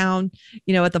compound,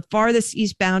 at the farthest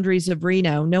east boundaries of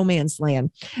Reno, no man's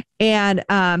land. And,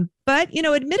 but,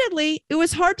 admittedly, it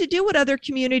was hard to do what other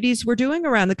communities were doing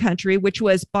around the country, which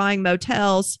was buying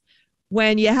motels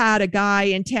when you had a guy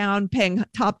in town paying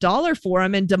top dollar for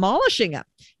them and demolishing them.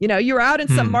 You're out in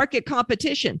some market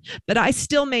competition, but I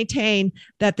still maintain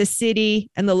that the city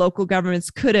and the local governments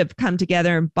could have come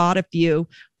together and bought a few,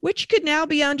 which could now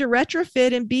be under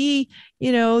retrofit and be,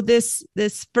 this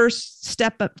first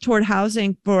step up toward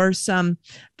housing for some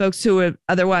folks who are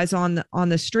otherwise on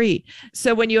the street.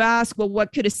 So when you ask, well,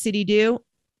 what could a city do?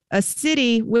 A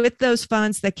city with those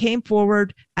funds that came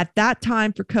forward at that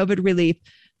time for COVID relief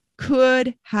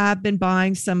could have been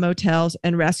buying some motels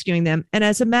and rescuing them. And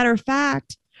as a matter of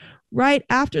fact, right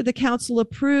after the council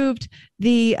approved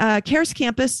the CARES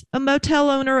campus, a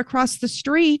motel owner across the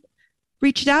street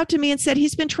reached out to me and said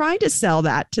he's been trying to sell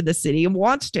that to the city and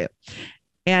wants to.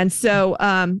 And so,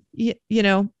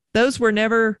 those were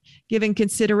never given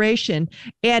consideration.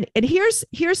 And here's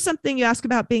something you ask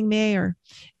about being mayor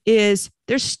is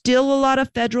there's still a lot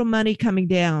of federal money coming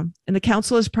down, and the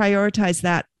council has prioritized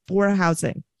that for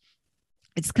housing.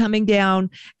 It's coming down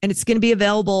and it's going to be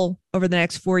available over the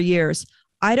next 4 years.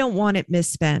 I don't want it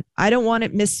misspent. I don't want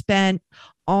it misspent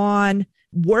on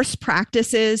worst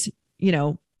practices,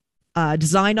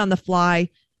 designed on the fly,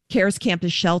 CARES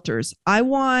campus shelters. I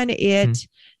want it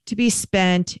to be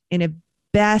spent in a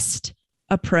best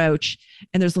approach.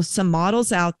 And there's some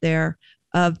models out there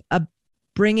of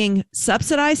bringing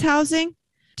subsidized housing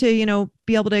to,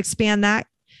 be able to expand that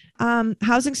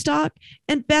housing stock,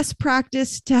 and best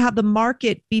practice to have the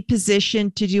market be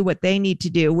positioned to do what they need to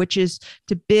do, which is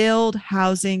to build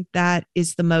housing that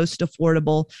is the most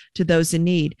affordable to those in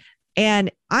need.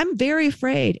 And I'm very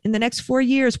afraid in the next 4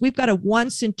 years, we've got a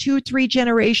once in 2-3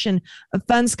 generation of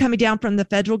funds coming down from the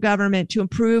federal government to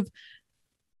improve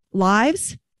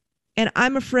lives. And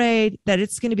I'm afraid that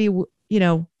it's going to be,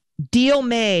 deal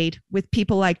made with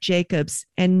people like Jacobs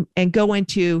and go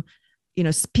into,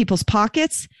 people's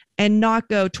pockets and not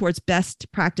go towards best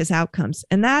practice outcomes.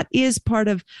 And that is part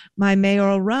of my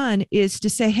mayoral run, is to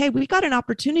say, hey, we got an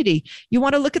opportunity. You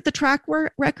want to look at the track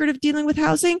record of dealing with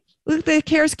housing? Look at the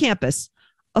CARES campus.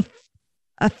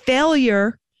 A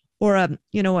failure or a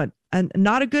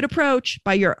not a good approach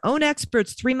by your own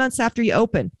experts 3 months after you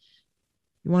open.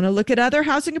 You want to look at other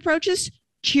housing approaches?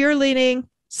 Cheerleading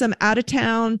some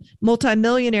out-of-town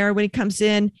multimillionaire when he comes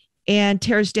in and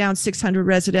tears down 600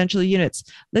 residential units.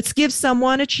 Let's give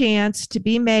someone a chance to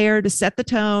be mayor, to set the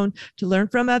tone, to learn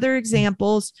from other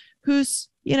examples, who's,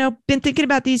 been thinking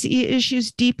about these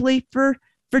issues deeply for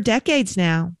decades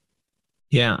now.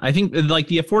 Yeah, I think like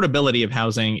the affordability of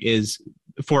housing is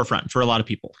forefront for a lot of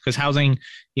people, because housing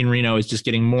in Reno is just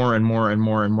getting more and more and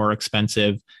more and more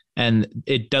expensive. And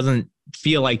it doesn't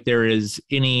feel like there is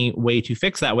any way to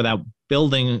fix that without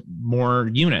building more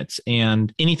units.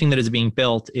 And anything that is being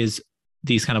built is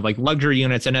these kind of like luxury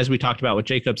units. And as we talked about with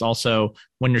Jacobs, also,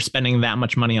 when you're spending that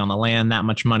much money on the land, that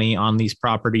much money on these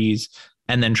properties,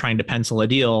 and then trying to pencil a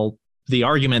deal, the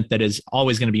argument that is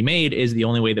always going to be made is the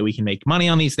only way that we can make money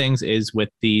on these things is with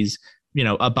these,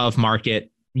 above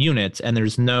market units. And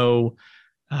there's no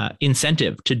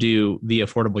incentive to do the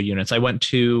affordable units. I went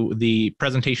to the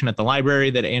presentation at the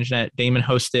library that Anjanette Damon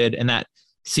hosted, and that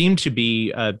seemed to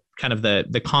be kind of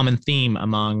the common theme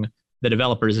among the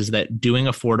developers, is that doing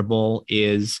affordable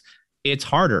it's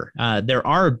harder. There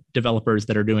are developers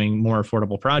that are doing more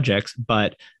affordable projects,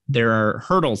 but there are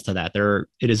hurdles to that.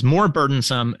 It is more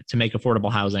burdensome to make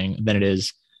affordable housing than it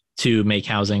is to make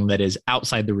housing that is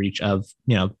outside the reach of,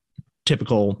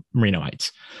 typical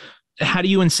Renoites. How do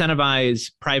you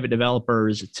incentivize private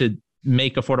developers to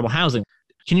make affordable housing?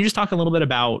 Can you just talk a little bit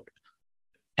about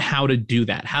how to do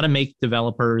that, how to make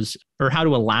developers, or how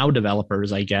to allow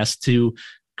developers, I guess, to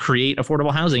create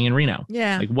affordable housing in Reno?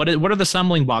 Yeah. Like what are the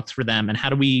stumbling blocks for them, and how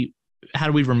do we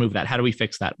remove that? How do we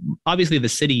fix that? Obviously, the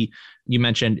city, you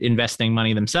mentioned investing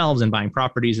money themselves and buying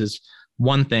properties is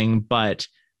one thing, but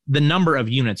the number of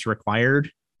units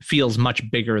required feels much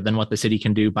bigger than what the city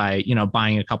can do by,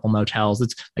 buying a couple motels.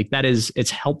 It's like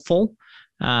it's helpful.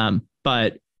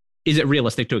 But is it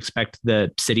realistic to expect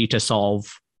the city to solve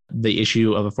the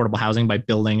issue of affordable housing by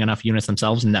building enough units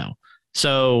themselves? No.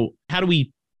 So how do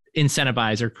we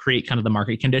incentivize or create kind of the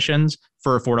market conditions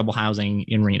for affordable housing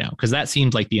in Reno? Because that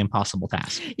seems like the impossible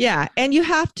task. Yeah. And you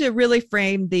have to really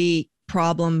frame the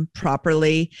problem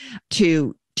properly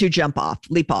to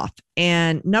leap off.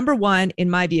 And number one,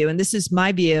 in my view, and this is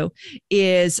my view,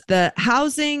 is the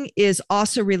housing is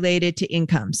also related to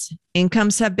incomes.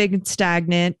 Incomes have been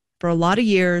stagnant for a lot of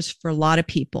years for a lot of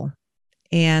people.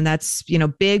 And that's,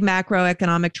 big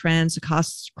macroeconomic trends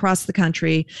across the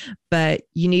country, but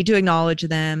you need to acknowledge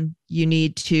them. You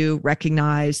need to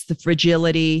recognize the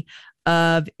fragility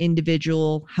of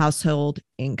individual household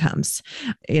incomes.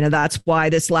 That's why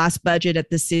this last budget at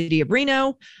the city of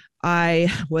Reno,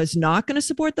 I was not going to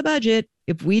support the budget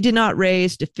if we did not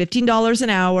raise to $15 an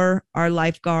hour our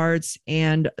lifeguards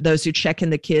and those who check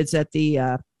in the kids at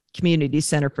the community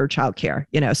center for childcare.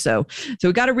 So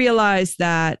we got to realize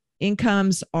that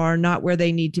incomes are not where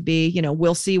they need to be.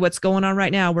 We'll see what's going on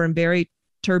right now. We're in very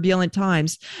turbulent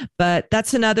times, but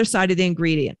that's another side of the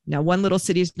ingredient. Now, one little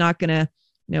city is not going to,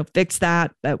 fix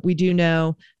that, but we do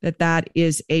know that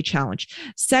is a challenge.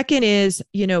 Second is,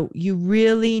 you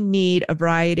really need a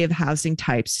variety of housing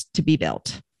types to be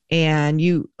built. And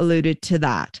you alluded to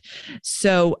that.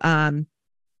 So,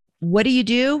 what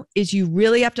do is you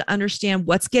really have to understand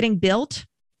what's getting built,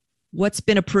 what's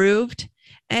been approved,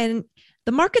 and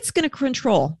the market's going to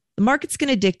control. The market's going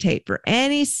to dictate for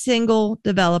any single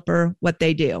developer what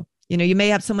they do. You may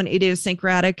have someone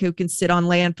idiosyncratic who can sit on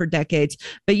land for decades,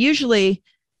 but usually,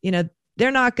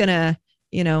 they're not going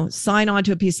to, sign on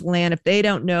to a piece of land if they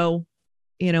don't know,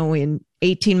 in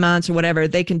 18 months or whatever,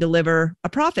 they can deliver a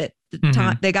profit.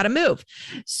 They got to move.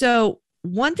 So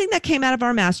one thing that came out of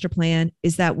our master plan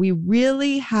is that we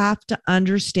really have to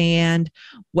understand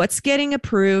what's getting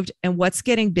approved and what's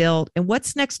getting built and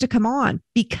what's next to come on,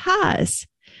 because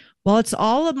while it's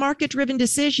all a market-driven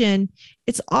decision,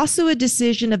 it's also a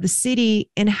decision of the city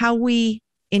and how we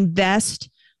invest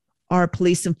our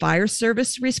police and fire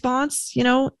service response,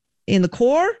 in the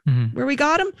core where we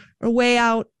got them, or way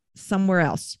out somewhere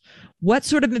else. What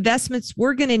sort of investments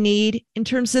we're going to need in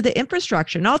terms of the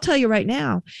infrastructure. And I'll tell you right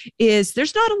now is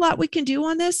there's not a lot we can do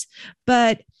on this,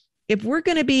 but if we're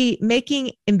going to be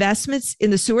making investments in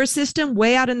the sewer system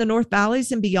way out in the North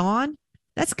Valleys and beyond,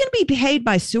 that's going to be paid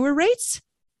by sewer rates.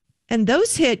 And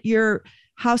those hit your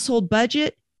household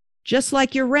budget just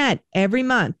like your rent every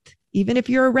month. Even if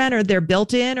you're a renter, they're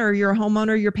built in, or you're a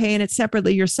homeowner, you're paying it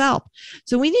separately yourself.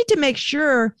 So we need to make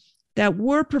sure that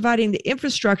we're providing the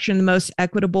infrastructure in the most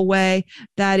equitable way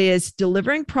that is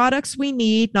delivering products we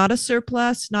need, not a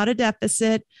surplus, not a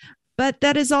deficit, but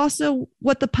that is also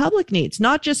what the public needs,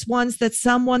 not just ones that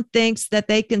someone thinks that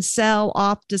they can sell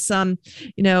off to some,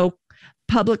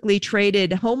 publicly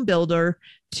traded home builder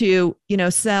to,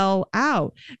 sell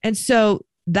out. And so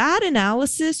that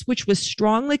analysis, which was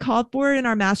strongly called for in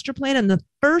our master plan, and the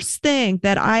first thing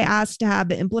that I asked to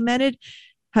have implemented,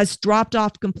 has dropped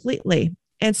off completely.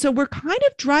 And so we're kind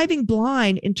of driving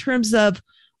blind in terms of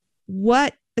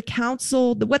what the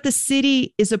council, what the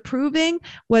city is approving,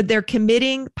 what they're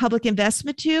committing public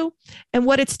investment to, and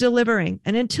what it's delivering.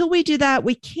 And until we do that,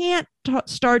 we can't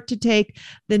start to take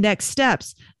the next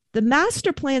steps. The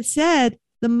master plan said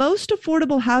the most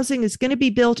affordable housing is going to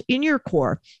be built in your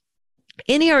core,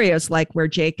 in areas like where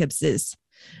Jacobs is.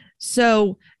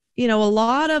 So, a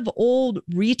lot of old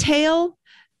retail,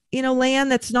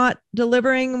 land that's not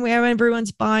delivering, where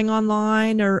everyone's buying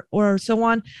online or so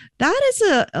on, that is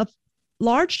a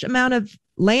large amount of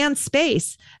land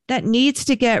space that needs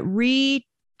to get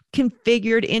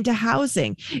reconfigured into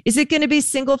housing. Is it going to be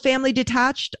single family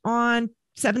detached on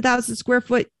 7,000 square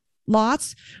foot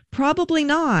lots? Probably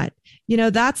not.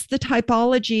 That's the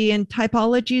typology, and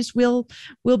typologies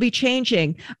will be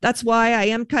changing. That's why I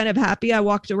am kind of happy. I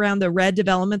walked around the red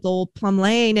development, the old Plum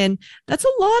Lane, and that's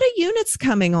a lot of units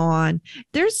coming on.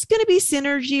 There's going to be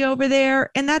synergy over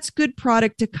there, and that's good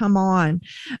product to come on.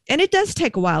 And it does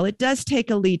take a while. It does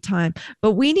take a lead time,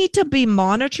 but we need to be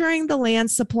monitoring the land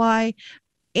supply.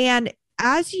 And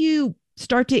as you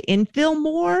start to infill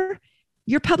more,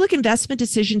 your public investment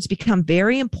decisions become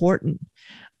very important.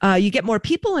 You get more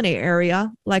people in an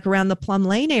area, like around the Plum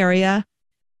Lane area.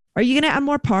 Are you going to add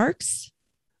more parks?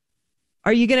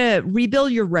 Are you going to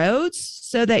rebuild your roads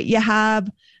so that you have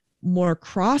more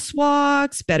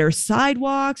crosswalks, better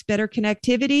sidewalks, better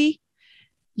connectivity?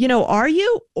 Are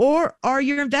you? Or are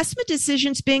your investment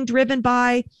decisions being driven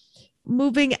by,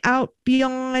 moving out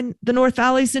beyond the North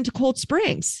Valleys into Cold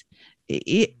Springs?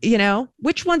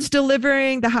 Which one's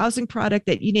delivering the housing product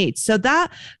that you need? So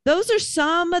those are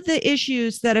some of the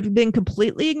issues that have been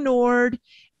completely ignored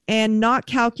and not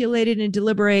calculated and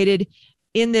deliberated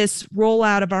in this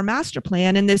rollout of our master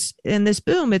plan. In this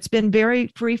boom, it's been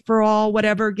very free for all.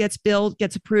 Whatever gets built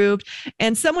gets approved.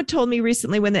 And someone told me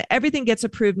recently, when everything gets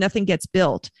approved, nothing gets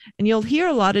built. And you'll hear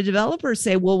a lot of developers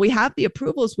say, well, we have the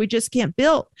approvals, we just can't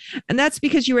build. And that's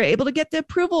because you were able to get the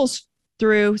approvals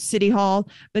through City Hall,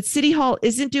 but City Hall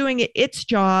isn't doing its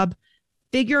job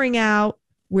figuring out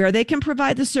where they can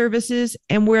provide the services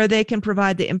and where they can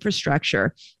provide the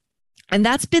infrastructure. And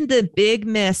that's been the big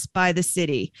miss by the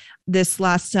city this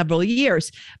last several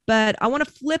years. But I want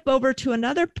to flip over to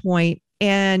another point,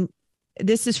 and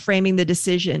this is framing the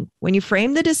decision. When you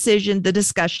frame the decision, the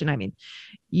discussion,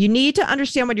 you need to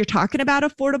understand when you're talking about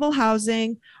affordable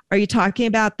housing. Are you talking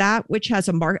about that which has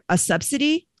a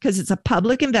subsidy because it's a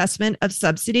public investment of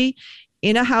subsidy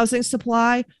in a housing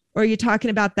supply? Or are you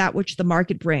talking about that which the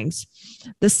market brings?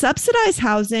 The subsidized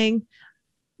housing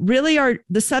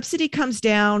the subsidy comes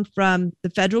down from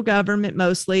the federal government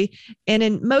mostly, and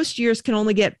in most years can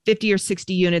only get 50 or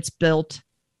 60 units built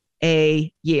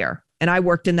a year. And I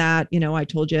worked in that, I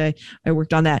told you I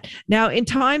worked on that. Now, in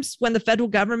times when the federal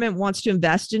government wants to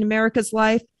invest in America's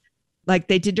life, like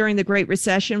they did during the Great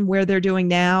Recession, where they're doing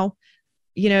now,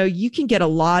 you can get a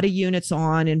lot of units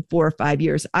on in 4 or 5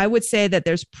 years. I would say that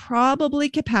there's probably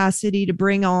capacity to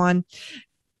bring on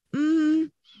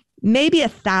maybe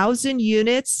 1,000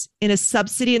 units in a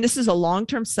subsidy. And this is a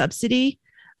long-term subsidy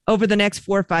over the next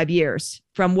 4 or 5 years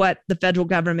from what the federal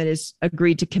government has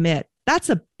agreed to commit.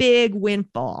 That's a big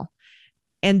windfall.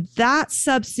 And that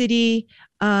subsidy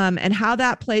and how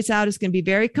that plays out is going to be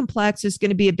very complex. It's going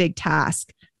to be a big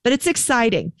task, but it's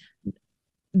exciting.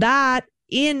 That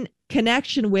in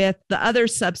connection with the other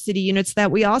subsidy units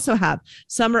that we also have.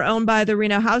 Some are owned by the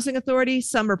Reno Housing Authority.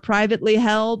 Some are privately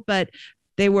held, but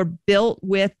they were built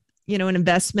with an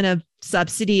investment of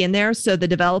subsidy in there. So the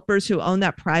developers who own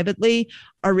that privately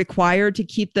are required to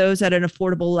keep those at an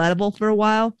affordable level for a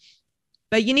while.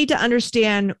 But you need to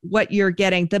understand what you're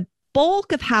getting. The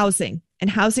bulk of housing and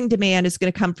housing demand is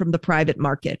going to come from the private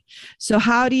market. So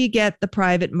how do you get the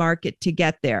private market to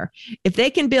get there? If they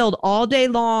can build all day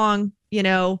long,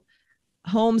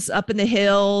 homes up in the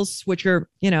hills, which are,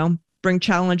 bring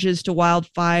challenges to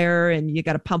wildfire, and you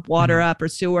got to pump water up or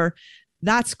sewer,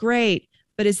 that's great.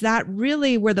 But is that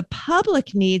really where the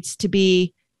public needs to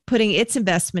be putting its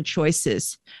investment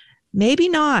choices? Maybe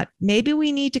not. Maybe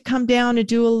we need to come down and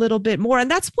do a little bit more. And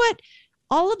that's what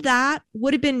all of that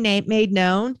would have been made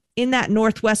known in that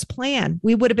Northwest plan.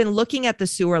 We would have been looking at the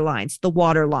sewer lines, the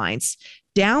water lines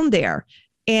down there,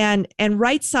 and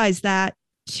right size that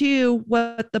to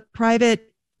what the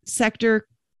private sector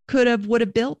would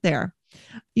have built there.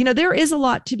 There is a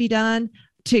lot to be done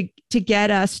to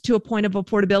get us to a point of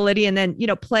affordability, and then,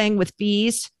 playing with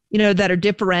fees, that are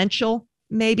differential,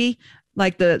 maybe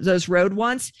like those road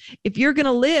ones. If you're going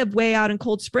to live way out in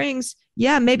Cold Springs,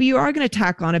 yeah, maybe you are going to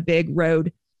tack on a big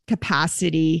road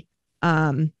capacity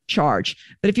charge.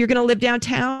 But if you're going to live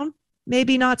downtown,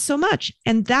 maybe not so much.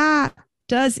 And that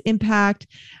does impact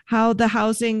how the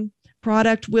housing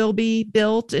product will be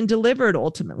built and delivered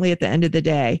ultimately at the end of the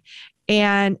day.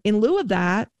 And in lieu of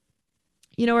that,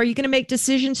 are you going to make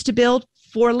decisions to build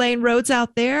 4-lane roads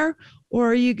out there,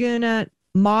 or are you going to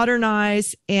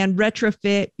modernize and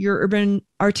retrofit your urban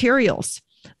arterials?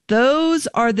 Those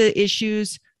are the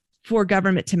issues for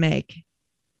government to make,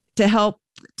 to help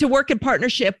to work in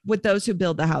partnership with those who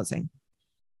build the housing.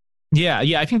 Yeah.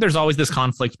 I think there's always this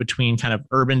conflict between kind of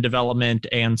urban development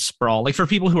and sprawl. Like for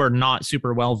people who are not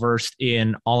super well versed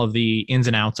in all of the ins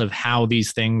and outs of how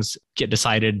these things get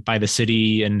decided by the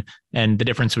city and the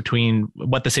difference between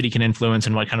what the city can influence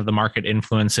and what kind of the market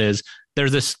influences,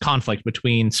 there's this conflict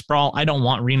between sprawl. I don't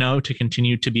want Reno to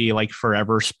continue to be like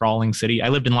forever sprawling city. I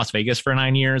lived in Las Vegas for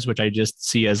 9 years, which I just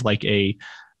see as like a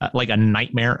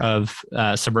nightmare of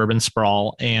suburban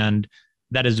sprawl. And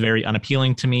that is very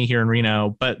unappealing to me here in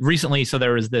Reno. But recently, so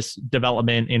there was this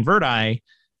development in Verdi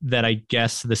that I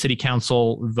guess the city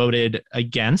council voted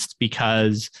against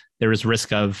because there is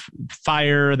risk of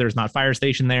fire. There's not fire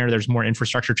station there. There's more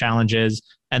infrastructure challenges.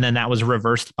 And then that was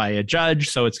reversed by a judge.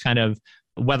 So it's kind of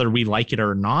whether we like it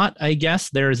or not, I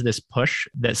guess there is this push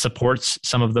that supports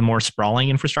some of the more sprawling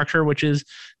infrastructure, which is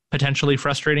potentially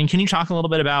frustrating. Can you talk a little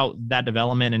bit about that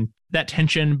development and that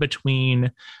tension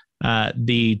between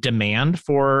the demand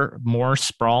for more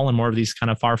sprawl and more of these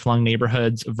kind of far-flung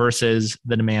neighborhoods versus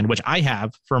the demand, which I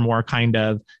have, for more kind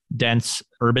of dense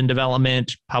urban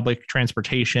development, public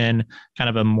transportation,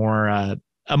 kind of a more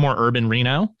a more urban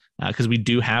Reno, because we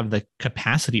do have the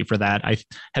capacity for that. I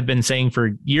have been saying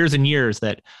for years and years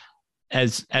that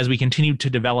as we continue to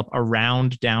develop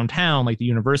around downtown, like the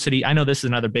university, I know this is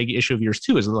another big issue of yours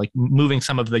too, is like moving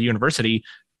some of the university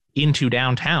into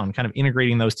downtown, kind of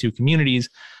integrating those two communities.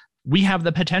 We have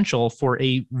the potential for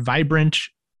a vibrant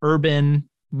urban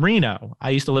Reno. I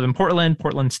used to live in Portland.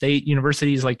 Portland State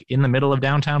University is like in the middle of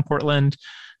downtown Portland,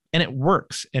 and it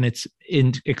works, and it's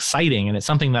exciting, and it's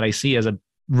something that I see as a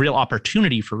real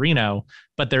opportunity for Reno.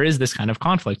 But there is this kind of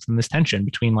conflict and this tension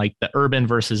between like the urban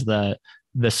versus the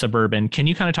suburban. Can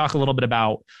you kind of talk a little bit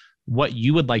about what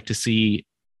you would like to see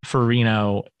for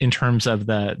Reno in terms of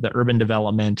the urban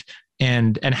development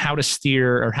and how to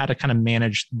steer or how to kind of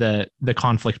manage the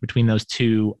conflict between those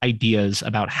two ideas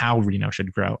about how Reno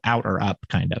should grow, out or up,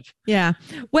 kind of? Yeah.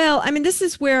 Well, I mean, this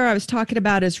is where I was talking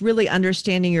about is really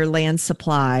understanding your land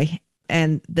supply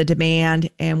and the demand,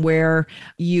 and where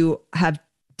you have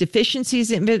deficiencies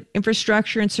in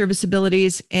infrastructure and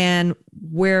serviceabilities, and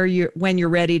when you're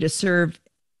ready to serve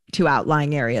to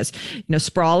outlying areas.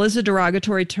 Sprawl is a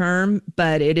derogatory term,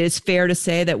 but it is fair to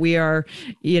say that we are,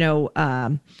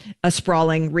 a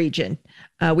sprawling region.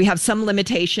 We have some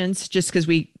limitations just because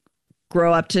we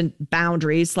grow up to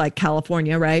boundaries like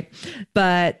California, right?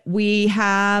 But we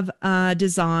have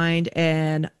designed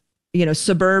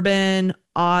suburban,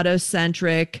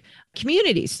 auto-centric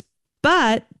communities.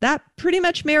 But that pretty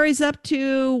much marries up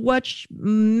to what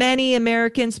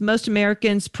most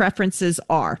Americans' preferences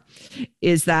are,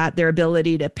 is that their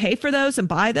ability to pay for those and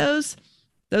buy those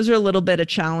are a little bit of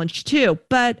challenge too.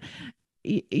 But,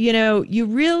 you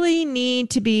really need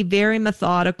to be very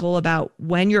methodical about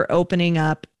when you're opening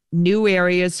up new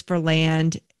areas for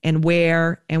land and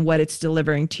where and what it's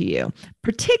delivering to you,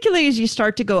 particularly as you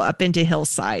start to go up into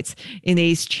hillsides in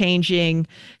these changing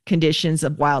conditions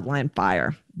of wildland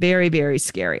fire. Very, very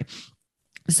scary.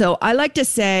 So I like to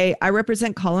say I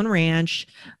represent Collin Ranch.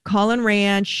 Collin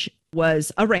Ranch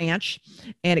was a ranch,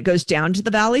 and it goes down to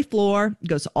the valley floor,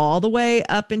 goes all the way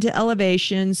up into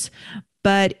elevations,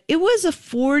 but it was a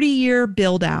 40-year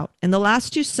build out. And the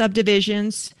last two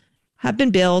subdivisions have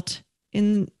been built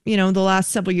in, the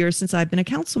last several years since I've been a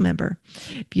council member.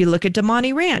 If you look at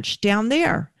Damonte Ranch down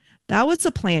there, that was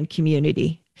a planned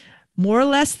community, more or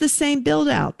less the same build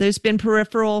out. There's been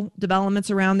peripheral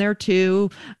developments around there too,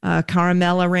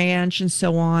 Caramella Ranch and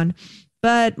so on,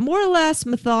 but more or less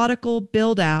methodical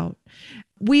build out.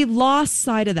 We lost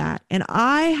sight of that. And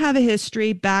I have a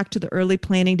history back to the early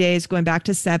planning days, going back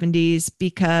to 70s,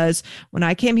 because when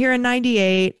I came here in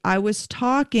 98, I was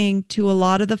talking to a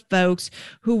lot of the folks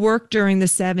who worked during the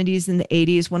 70s and the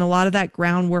 80s when a lot of that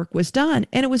groundwork was done.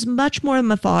 And it was much more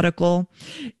methodical.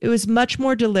 It was much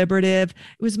more deliberative.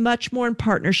 It was much more in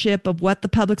partnership of what the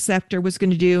public sector was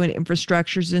going to do and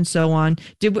infrastructures and so on.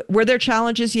 Were there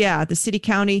challenges? Yeah. The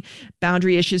city-county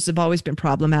boundary issues have always been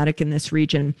problematic in this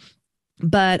region.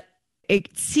 But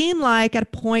it seemed like at a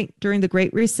point during the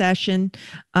Great Recession,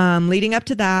 leading up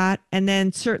to that, and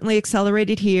then certainly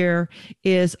accelerated here,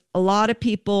 is a lot of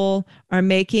people are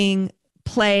making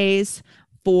plays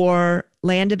for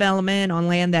land development on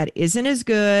land that isn't as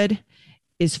good,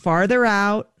 is farther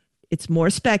out, it's more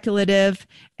speculative,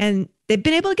 and they've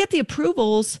been able to get the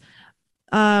approvals,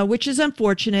 which is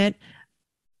unfortunate,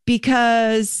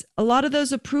 because a lot of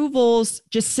those approvals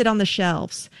just sit on the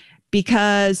shelves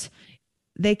because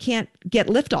they can't get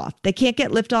liftoff. They can't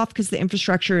get liftoff because the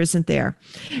infrastructure isn't there.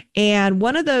 And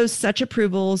one of those such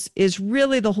approvals is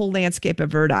really the whole landscape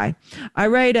of Verdi. I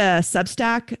write a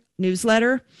Substack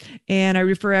newsletter, and I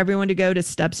refer everyone to go to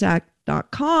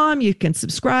Substack.com. You can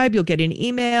subscribe. You'll get an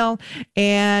email.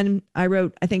 And I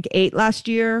wrote, I think, 8 last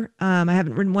year. I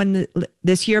haven't written one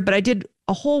this year, but I did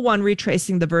a whole one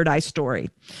retracing the Verdi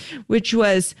story, which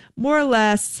was more or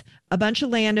less a bunch of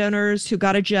landowners who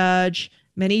got a judge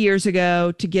many years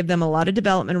ago to give them a lot of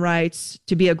development rights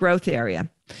to be a growth area.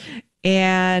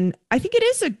 And I think it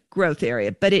is a growth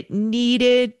area, but it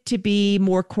needed to be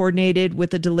more coordinated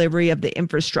with the delivery of the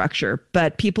infrastructure.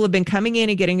 But people have been coming in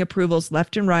and getting approvals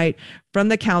left and right from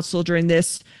the council during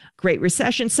this Great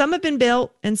Recession. Some have been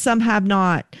built and some have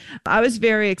not. I was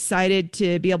very excited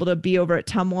to be able to be over at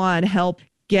Tumwa and help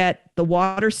get the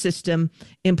water system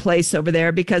in place over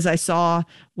there, because I saw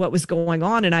what was going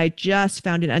on, and I just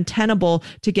found it untenable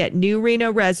to get new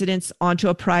Reno residents onto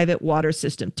a private water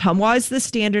system. Tumwa is the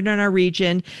standard in our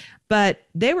region, but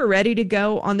they were ready to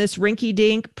go on this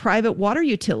rinky-dink private water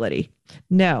utility.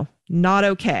 No, not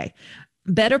okay.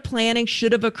 Better planning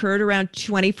should have occurred around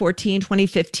 2014,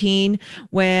 2015,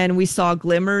 when we saw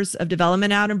glimmers of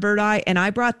development out in Verdi. And I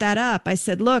brought that up. I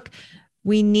said, look,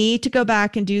 we need to go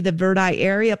back and do the Verdi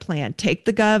area plan, take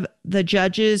the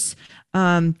judge's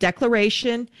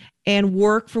declaration and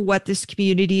work for what this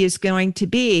community is going to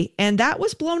be. And that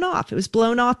was blown off. It was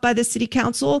blown off by the city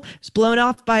council. It was blown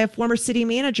off by a former city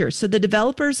manager. So the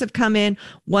developers have come in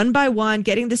one by one,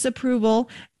 getting this approval.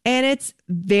 And it's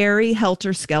very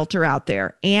helter-skelter out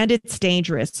there, and it's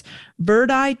dangerous.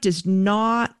 Verdi does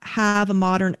not have a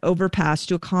modern overpass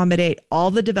to accommodate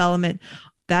all the development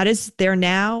that is there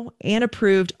now and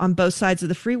approved on both sides of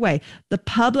the freeway. The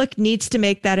public needs to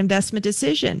make that investment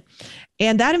decision.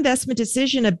 And that investment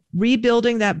decision of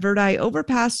rebuilding that Verdi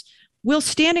overpass will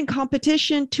stand in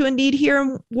competition to a need here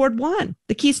in Ward 1,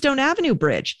 the Keystone Avenue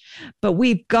Bridge. But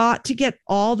we've got to get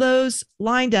all those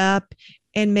lined up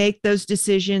and make those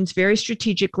decisions very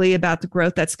strategically about the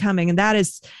growth that's coming. And that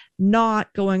is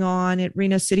not going on at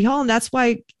Reno City Hall. And that's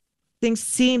why things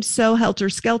seem so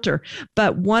helter-skelter.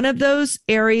 But one of those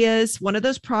areas, one of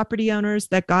those property owners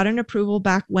that got an approval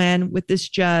back when with this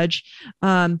judge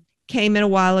came in a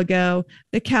while ago.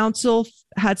 The council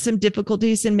had some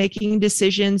difficulties in making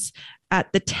decisions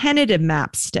at the tentative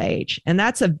map stage. And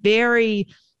that's a very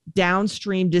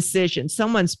downstream decision.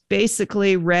 Someone's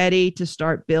basically ready to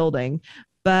start building,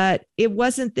 but it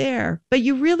wasn't there. But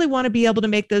you really want to be able to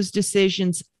make those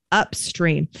decisions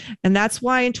upstream. And that's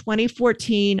why in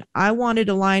 2014, I wanted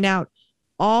to line out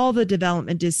all the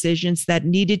development decisions that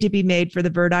needed to be made for the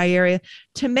Verdi area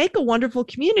to make a wonderful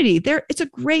community. It's a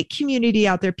great community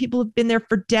out there. People have been there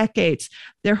for decades,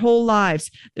 their whole lives.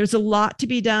 There's a lot to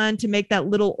be done to make that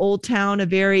little old town a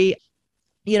very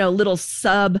little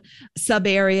sub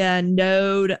area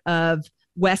node of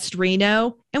West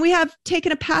Reno. And we have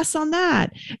taken a pass on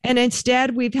that. And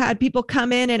instead, we've had people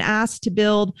come in and ask to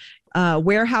build a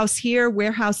warehouse here,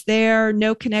 warehouse there,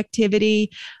 no connectivity.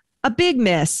 A big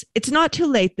miss. It's not too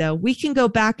late, though. We can go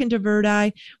back into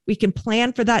Verdi. We can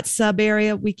plan for that sub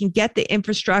area. We can get the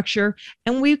infrastructure,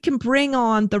 and we can bring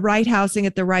on the right housing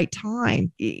at the right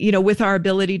time, with our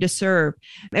ability to serve.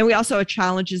 And we also have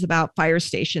challenges about fire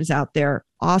stations out there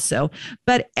also.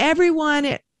 But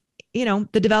everyone, the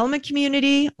development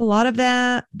community, a lot of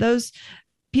those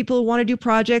people who want to do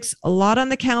projects, a lot on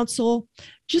the council,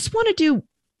 just want to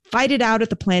fight it out at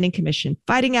the planning commission,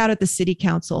 fighting out at the city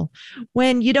council.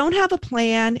 When you don't have a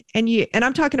plan, and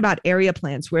I'm talking about area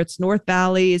plans where it's North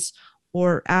Valleys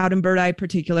or out in Verdi in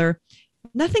particular,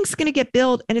 nothing's going to get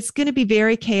built, and it's going to be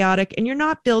very chaotic, and you're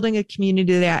not building a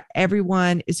community that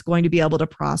everyone is going to be able to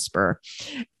prosper.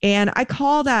 And I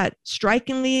call that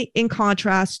strikingly in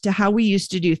contrast to how we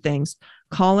used to do things.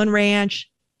 Collin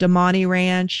Ranch, Damani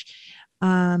Ranch.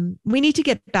 We need to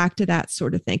get back to that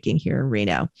sort of thinking here in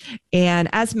Reno. And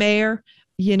as mayor,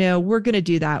 we're going to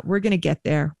do that. We're going to get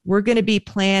there. We're going to be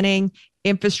planning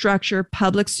infrastructure,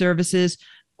 public services,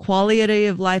 quality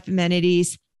of life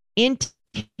amenities in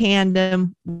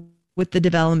tandem with the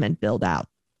development build out.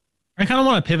 I kind of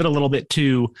want to pivot a little bit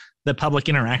to the public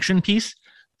interaction piece.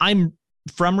 I'm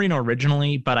from Reno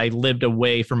originally, but I lived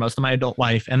away for most of my adult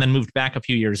life and then moved back a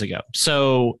few years ago.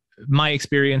 So my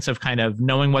experience of kind of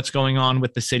knowing what's going on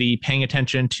with the city, paying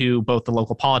attention to both the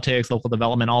local politics, local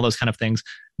development, all those kind of things,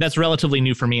 that's relatively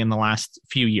new for me in the last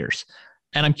few years.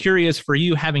 And I'm curious, for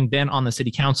you, having been on the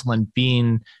city council and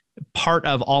being part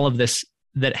of all of this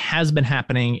that has been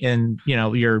happening in,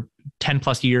 your 10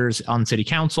 plus years on city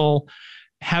council,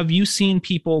 have you seen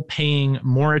people paying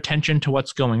more attention to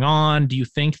what's going on? Do you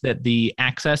think that the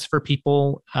access for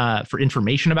people for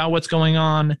information about what's going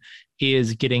on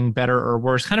is getting better or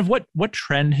worse? Kind of what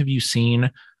trend have you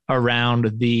seen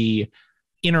around the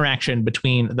interaction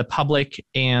between the public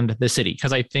and the city?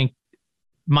 Because I think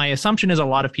my assumption is a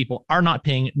lot of people are not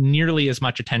paying nearly as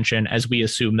much attention as we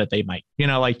assume that they might.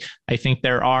 I think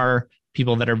there are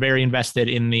people that are very invested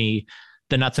in the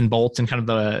nuts and bolts and kind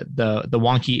of the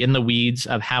wonky in the weeds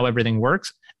of how everything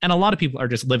works. And a lot of people are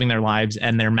just living their lives,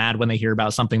 and they're mad when they hear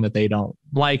about something that they don't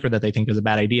like or that they think is a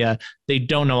bad idea. They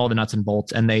don't know all the nuts and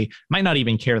bolts, and they might not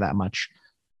even care that much.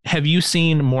 Have you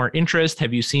seen more interest?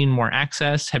 Have you seen more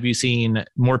access? Have you seen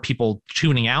more people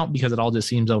tuning out because it all just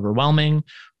seems overwhelming?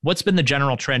 What's been the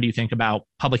general trend, you think, about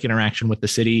public interaction with the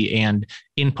city and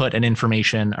input and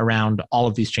information around all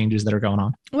of these changes that are going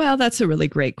on? Well, that's a really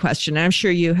great question. I'm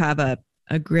sure you have a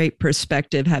great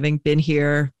perspective, having been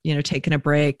here, taking a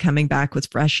break, coming back with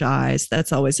fresh eyes.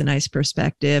 That's always a nice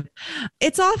perspective.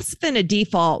 It's often a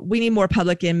default. We need more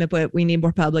public input. We need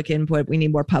more public input. We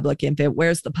need more public input.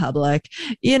 Where's the public?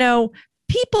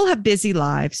 People have busy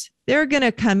lives. They're going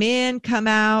to come in, come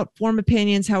out, form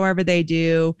opinions however they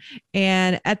do.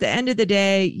 And at the end of the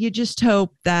day, you just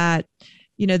hope that,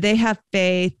 they have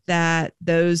faith that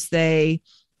those they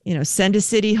send to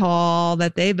City Hall,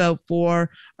 that they vote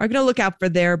for, are going to look out for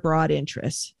their broad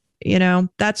interests.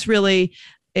 That's really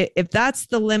if that's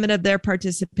the limit of their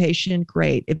participation,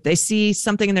 great. If they see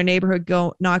something in their neighborhood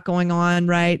not going on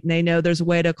right, and they know there's a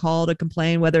way to call to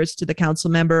complain, whether it's to the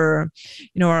council member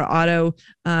or, our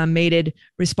automated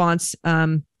response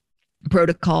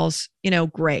protocols,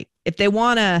 great. If they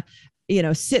want to,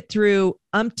 sit through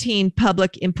umpteen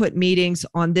public input meetings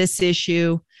on this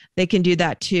issue, they can do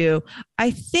that too.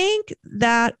 I think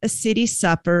that a city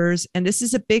suffers, and this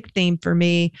is a big theme for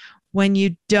me, when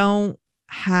you don't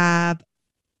have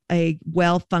a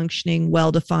well-functioning,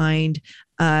 well-defined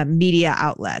media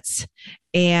outlets.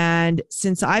 And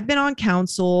since I've been on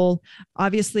council,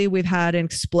 obviously we've had an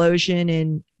explosion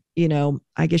in,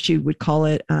 I guess you would call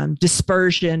it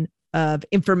dispersion of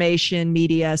information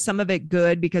media, some of it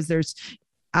good because there's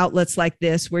outlets like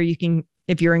this where you can,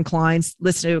 if you're inclined,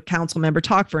 listen to a council member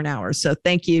talk for an hour. So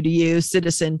thank you to you,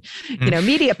 citizen,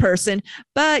 media person.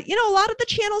 But, a lot of the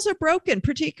channels are broken,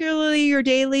 particularly your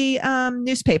daily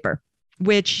newspaper,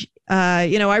 which,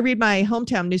 I read my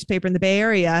hometown newspaper in the Bay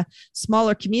Area,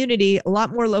 smaller community, a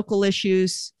lot more local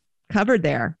issues covered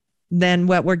there than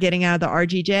what we're getting out of the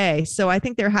RGJ. So I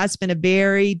think there has been a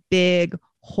very big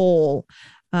hole.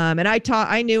 And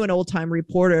I knew an old time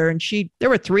reporter, and there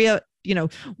were three,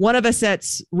 one of us at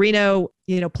Reno,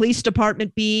 police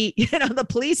department beat, the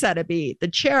police had a beat, the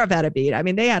sheriff had a beat. I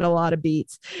mean, they had a lot of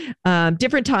beats,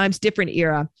 different times, different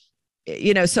era,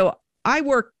 so I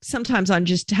work sometimes on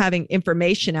just having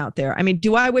information out there. I mean,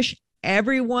 do I wish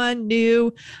everyone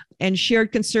knew and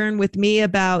shared concern with me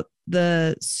about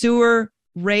the sewer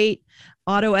rate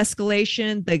auto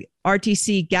escalation, the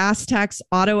RTC gas tax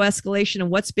auto escalation, and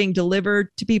what's being delivered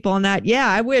to people on that? Yeah,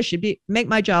 I wish it'd make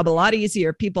my job a lot easier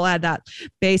if people had that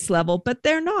base level, but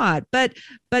they're not. But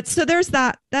so there's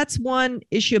that. That's one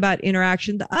issue about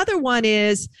interaction. The other one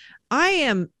is I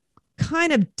am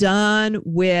kind of done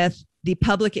with the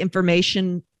public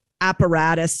information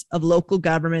apparatus of local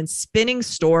governments spinning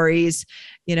stories,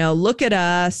 look at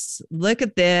us, look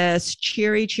at this,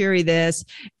 cheery this,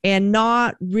 and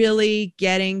not really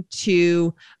getting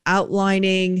to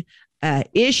outlining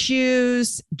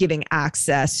issues, giving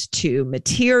access to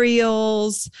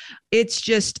materials. It's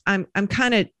just, I'm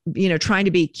kind of, trying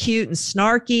to be cute and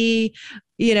snarky.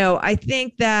 I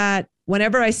think that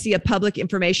whenever I see a public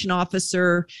information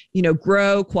officer,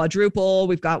 grow, quadruple,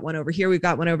 we've got one over here, we've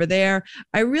got one over there,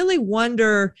 I really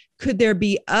wonder, could there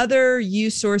be other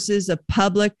use sources of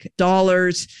public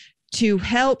dollars to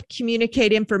help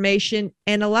communicate information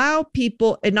and allow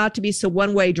people and not to be so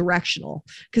one-way directional?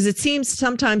 Because it seems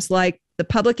sometimes like the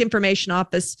public information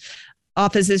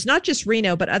offices, not just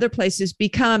Reno, but other places,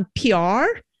 become PR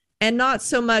and not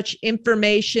so much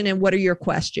information and what are your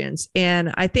questions.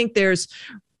 And I think there's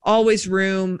always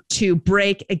room to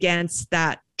break against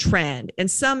that trend. And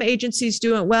some agencies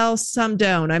do it well, some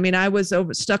don't. I mean, I was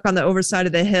stuck on the overside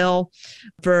of the hill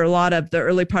for a lot of the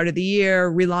early part of the year,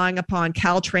 relying upon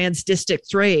Caltrans District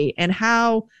 3 and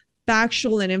how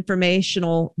factual and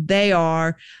informational they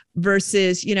are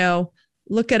versus,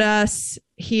 look at us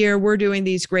here, we're doing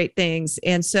these great things.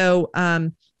 And so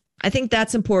I think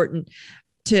that's important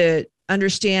to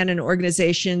understand in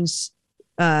organizations.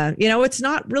 It's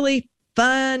not really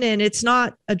fun, and it's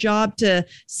not a job to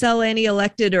sell any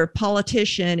elected or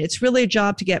politician. It's really a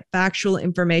job to get factual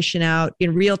information out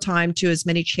in real time to as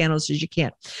many channels as you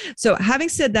can. So having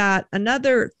said that,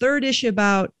 another third issue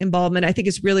about involvement, I think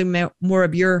is really more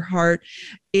of your heart,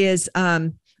 is, by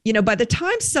the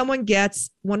time someone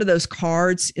gets one of those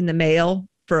cards in the mail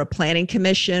for a planning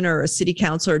commission or a city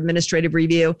council or administrative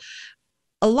review,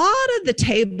 a lot of the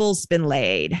table's been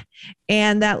laid.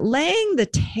 And that laying the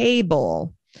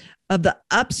table of the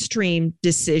upstream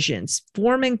decisions,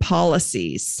 forming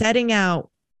policies, setting out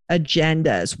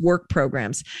agendas, work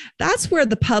programs, that's where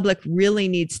the public really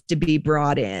needs to be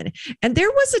brought in. And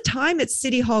there was a time at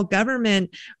City Hall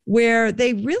government where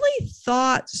they really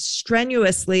thought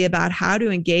strenuously about how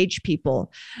to engage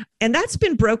people. And that's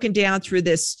been broken down through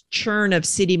this churn of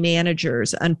city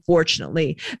managers,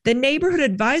 unfortunately. The neighborhood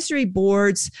advisory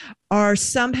boards are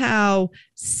somehow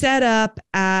set up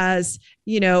as,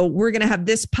 we're going to have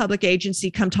this public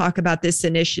agency come talk about this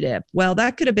initiative. Well,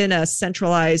 that could have been a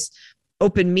centralized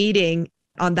open meeting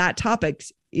on that topic.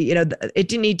 It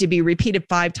didn't need to be repeated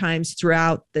 5 times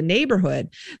throughout the neighborhood,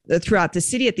 throughout the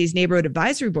city at these neighborhood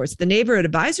advisory boards. The neighborhood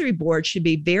advisory board should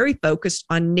be very focused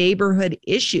on neighborhood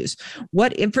issues.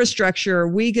 What infrastructure are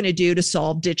we going to do to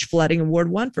solve ditch flooding in Ward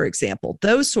 1, for example?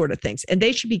 Those sort of things. And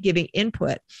they should be giving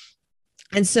input.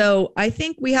 And so I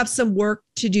think we have some work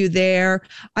to do there.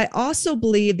 I also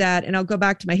believe that, and I'll go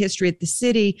back to my history at the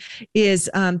city, is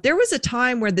there was a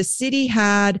time where the city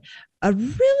had a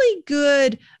really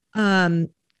good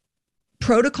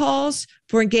protocols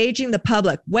for engaging the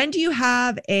public. When do you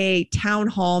have a town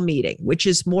hall meeting, which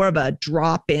is more of a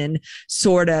drop-in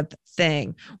sort of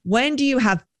thing? When do you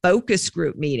have focus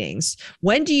group meetings?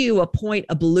 When do you appoint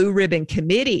a blue ribbon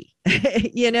committee?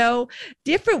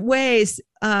 Different ways.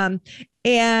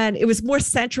 And it was more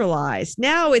centralized.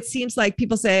 Now it seems like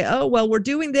people say, oh, well, we're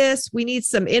doing this. We need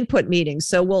some input meetings.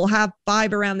 So we'll have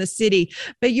 5 around the city.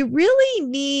 But you really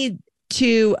need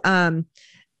to,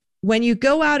 when you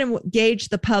go out and engage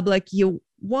the public, you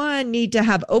need to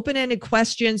have open-ended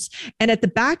questions. And at the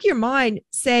back of your mind,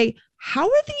 say, how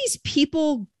are these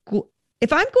people,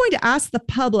 if I'm going to ask the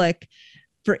public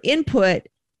for input,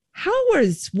 how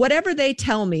is whatever they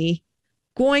tell me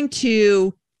going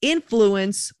to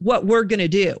influence what we're going to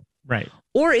do? Right.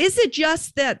 Or is it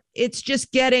just that it's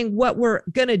just getting what we're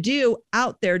going to do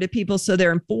out there to people so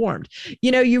they're informed?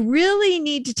 You really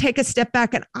need to take a step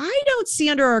back. And I don't see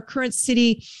under our current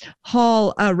city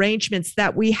hall arrangements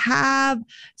that we have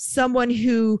someone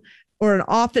or an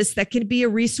office that can be a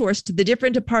resource to the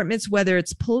different departments, whether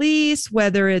it's police,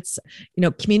 whether it's,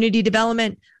 community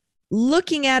development,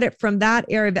 looking at it from that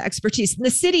area of expertise. And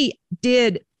the city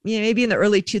did, maybe in the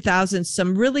early 2000s,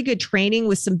 some really good training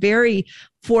with some very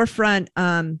forefront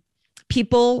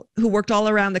people who worked all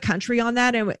around the country on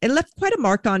that. And it left quite a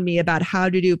mark on me about how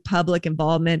to do public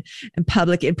involvement and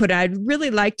public input. I'd really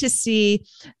like to see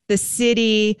the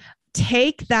city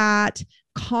take that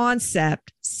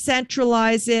concept,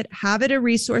 centralize it, have it a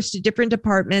resource to different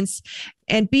departments,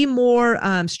 and be more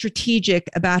strategic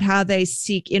about how they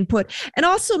seek input, and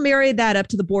also marry that up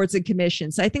to the boards and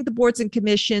commissions. I think the boards and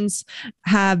commissions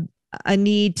have a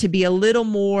need to be a little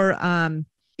more,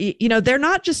 they're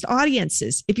not just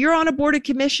audiences. If you're on a board of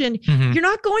commission, you're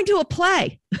not going to a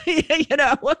play,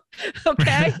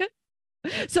 okay?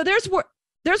 So there's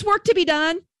work to be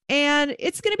done, and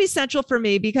it's going to be central for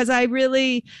me because I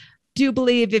really do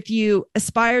believe if you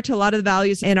aspire to a lot of the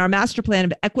values in our master plan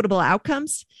of equitable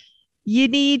outcomes, you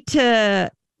need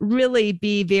to really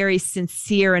be very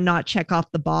sincere and not check off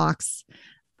the box,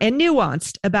 and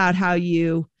nuanced about how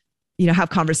you have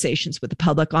conversations with the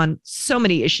public on so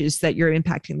many issues that you're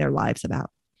impacting their lives about.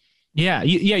 Yeah.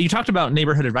 You talked about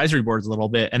neighborhood advisory boards a little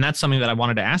bit, and that's something that I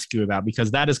wanted to ask you about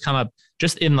because that has come up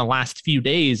just in the last few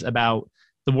days about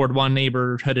the Ward 1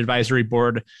 Neighborhood Advisory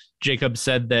Board. Jacob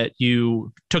said that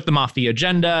you took them off the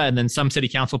agenda, and then some city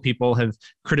council people have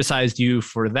criticized you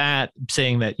for that,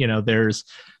 saying that,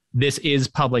 this is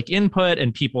public input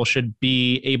and people should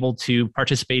be able to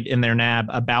participate in their NAB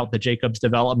about the Jacobs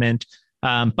development.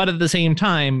 But at the same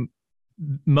time,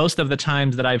 most of the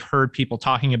times that I've heard people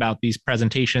talking about these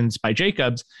presentations by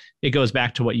Jacobs, it goes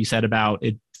back to what you said about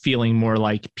it feeling more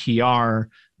like PR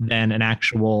than an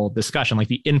actual discussion, like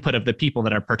the input of the people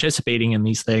that are participating in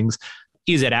these things.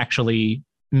 Is it actually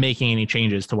making any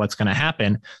changes to what's going to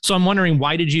happen? So I'm wondering,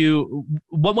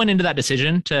 what went into that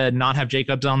decision to not have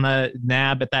Jacobs on the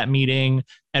NAB at that meeting?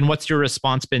 And what's your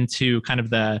response been to kind of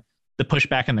the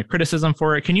pushback and the criticism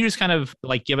for it? Can you just kind of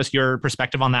give us your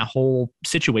perspective on that whole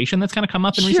situation that's kind of come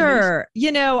up in recent days? Sure.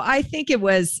 I think it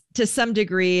was, to some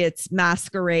degree, it's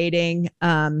masquerading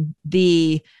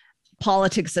the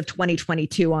politics of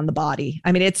 2022 on the body.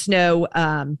 I mean, it's no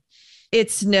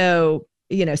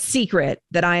secret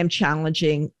that I am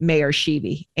challenging Mayor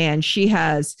Sheevey, and she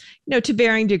has, to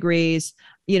varying degrees,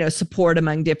 support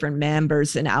among different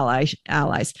members and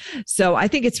allies. So I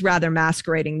think it's rather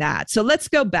masquerading that. So let's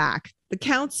go back. The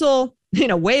council,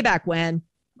 way back when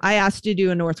I asked to do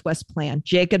a Northwest plan,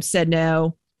 Jacob said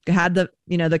no. Had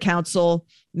the council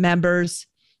members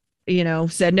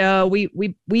said, no, we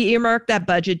earmarked that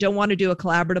budget, don't want to do a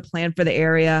collaborative plan for the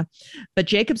area. But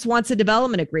Jacobs wants a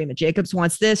development agreement. Jacobs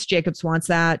wants this, Jacobs wants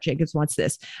that, Jacobs wants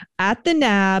this. At the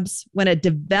NABs, when a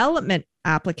development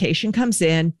application comes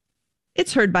in,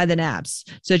 it's heard by the NABs.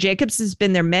 So Jacobs has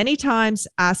been there many times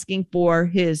asking for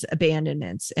his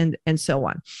abandonments and so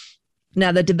on.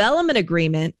 Now, the development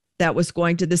agreement that was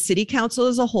going to the city council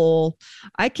as a whole,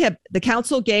 the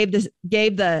council gave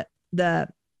the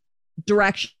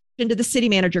direction to the city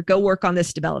manager, go work on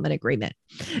this development agreement.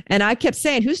 And I kept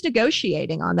saying, who's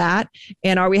negotiating on that?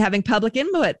 And are we having public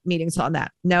input meetings on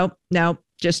that? No,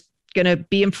 just going to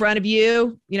be in front of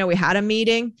you. We had a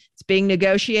meeting. It's being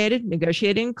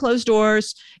negotiating closed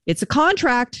doors. It's a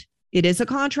contract. It is a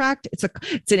contract.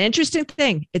 It's an interesting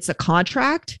thing. It's a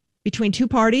contract between two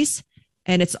parties,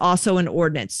 and it's also an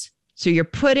ordinance. So you're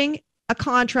putting a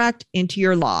contract into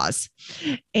your laws.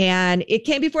 And it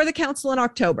came before the council in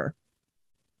October.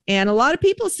 And a lot of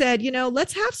people said,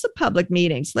 let's have some public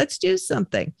meetings. Let's do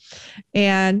something.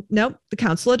 And nope, the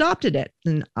council adopted it.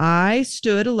 And I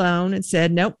stood alone and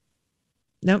said, nope,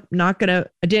 not going to,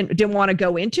 I didn't want to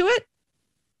go into it.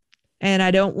 and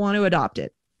I don't want to adopt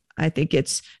it. I think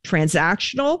it's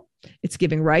transactional. It's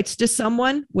giving rights to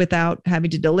someone without having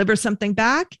to deliver something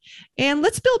back. And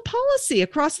let's build policy,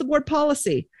 across the board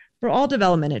policy for all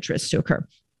development interests to occur.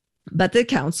 But the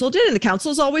council did, and the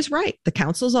council's always right. The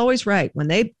council's always right. When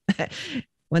they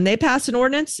pass an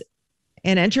ordinance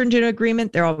and enter into an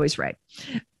agreement, they're always right.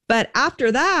 But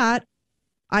after that,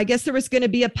 I guess there was going to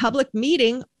be a public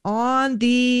meeting on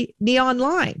the neon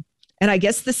line. And I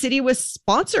guess the city was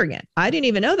sponsoring it. I didn't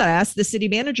even know that. I asked the city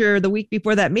manager the week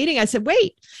before that meeting. I said,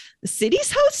 wait, the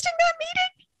city's hosting that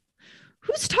meeting?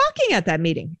 Who's talking at that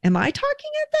meeting? Am I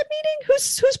talking at that meeting?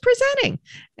 Who's presenting?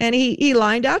 And he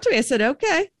lined out to me. I said,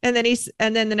 okay. And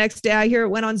then the next day I hear it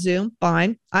went on Zoom.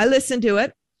 Fine. I listened to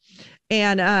it.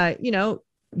 And,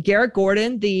 Garrett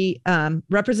Gordon, the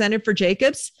representative for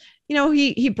Jacobs,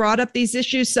 he brought up these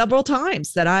issues several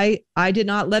times that I did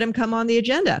not let him come on the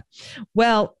agenda.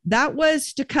 Well, that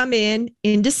was to come in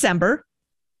December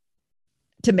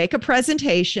to make a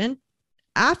presentation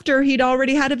after he'd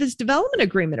already had his development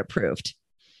agreement approved.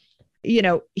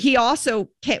 He also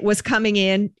was coming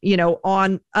in,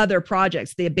 on other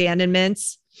projects, the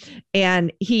abandonments,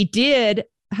 and he did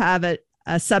have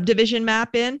a subdivision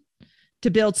map in to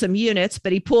build some units,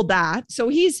 but he pulled that. So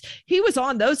he was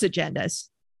on those agendas.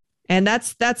 And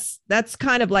that's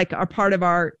kind of like a part of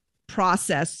our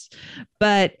process.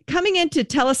 But coming in to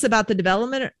tell us about the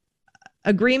development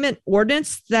agreement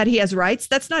ordinance that he has rights,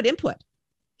 that's not input.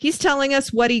 He's telling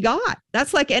us what he got.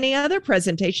 That's like any other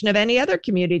presentation of any other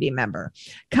community member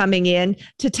coming in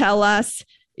to tell us,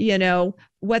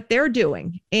 what they're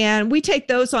doing. And we take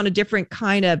those on a different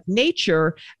kind of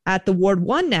nature at the Ward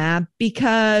 1 NAB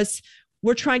because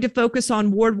we're trying to focus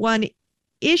on Ward 1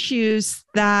 issues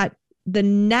that the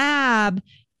NAB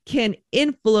can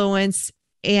influence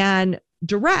and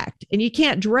direct. And you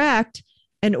can't direct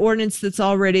an ordinance that's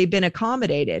already been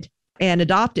accommodated and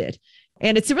adopted.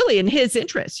 And it's really in his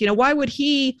interest. Why would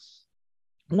he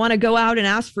want to go out and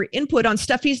ask for input on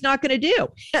stuff he's not going to do?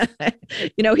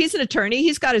 He's an attorney.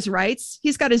 He's got his rights.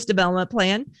 He's got his development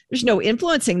plan. There's no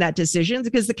influencing that decision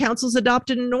because the council's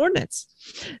adopted an ordinance.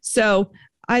 So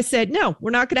I said, no,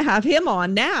 we're not going to have him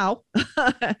on now.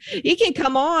 He can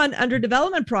come on under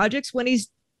development projects when he's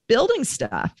building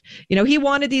stuff. He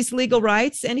wanted these legal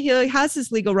rights, and he has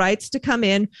his legal rights to come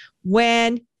in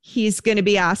when he's going to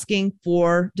be asking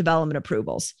for development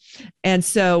approvals. And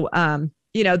so,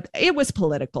 it was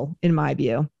political in my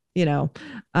view,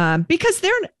 because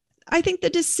I think the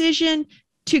decision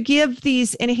to give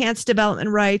these enhanced development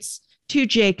rights to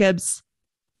Jacobs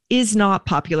is not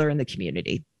popular in the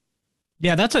community.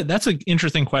 Yeah, that's an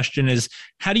interesting question, is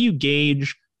how do you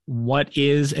gauge what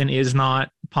is and is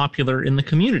not popular in the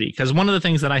community? Because one of the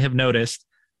things that I have noticed,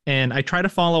 and I try to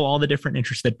follow all the different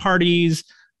interested parties,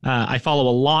 I follow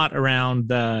a lot around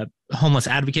the homeless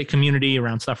advocate community,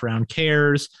 around stuff around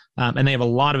CARES, and they have a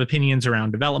lot of opinions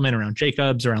around development, around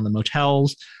Jacobs, around the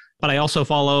motels. But I also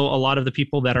follow a lot of the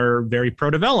people that are very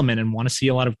pro-development and want to see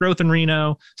a lot of growth in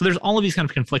Reno. So there's all of these kind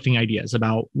of conflicting ideas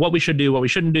about what we should do, what we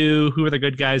shouldn't do, who are the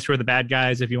good guys, who are the bad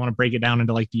guys, if you want to break it down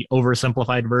into like the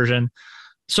oversimplified version.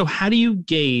 So how do you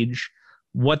gauge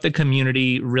what the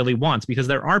community really wants? Because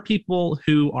there are people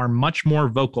who are much more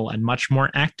vocal and much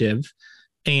more active,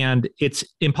 and it's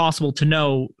impossible to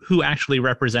know who actually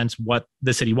represents what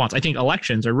the city wants. I think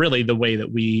elections are really the way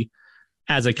that we,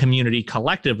 as a community,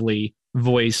 collectively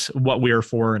voice what we're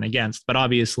for and against. But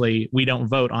obviously, we don't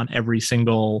vote on every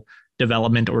single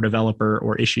development or developer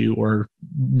or issue or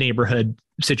neighborhood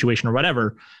situation or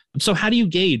whatever. So how do you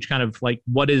gauge kind of like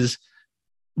what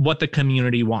the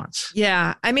community wants?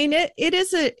 Yeah, I mean, it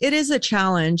is a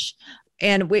challenge.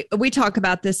 And we talk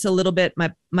about this a little bit.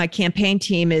 My campaign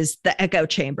team is the echo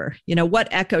chamber. What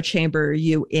echo chamber are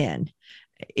you in?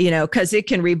 Because it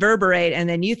can reverberate and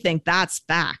then you think that's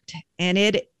fact, and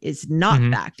it is not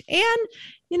fact.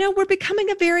 And, we're becoming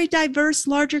a very diverse,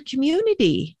 larger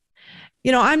community.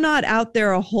 I'm not out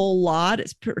there a whole lot,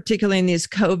 particularly in these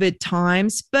COVID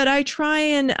times, but I try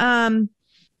and,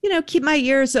 keep my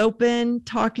ears open,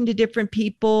 talking to different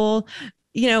people,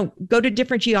 go to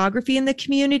different geography in the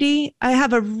community. I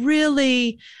have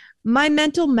my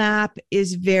mental map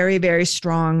is very, very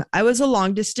strong. I was a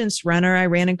long distance runner. I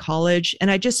ran in college,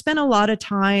 and I just spent a lot of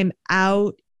time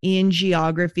out in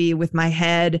geography with my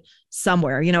head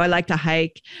somewhere. I like to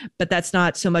hike, but that's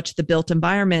not so much the built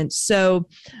environment. So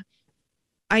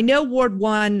I know Ward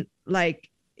 1, like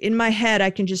in my head, I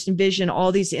can just envision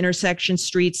all these intersections,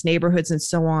 streets, neighborhoods, and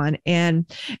so on. And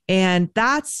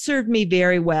that served me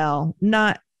very well,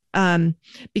 not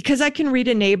because I can read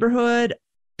a neighborhood.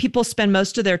 people spend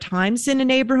most of their times in a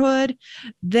neighborhood,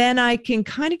 then I can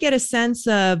kind of get a sense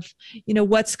of,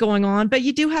 what's going on. But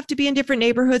you do have to be in different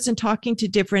neighborhoods and talking to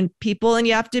different people, and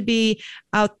you have to be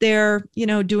out there,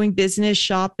 doing business,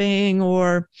 shopping,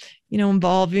 or,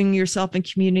 involving yourself in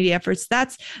community efforts.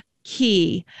 That's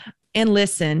key. And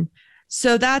listen.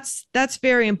 So that's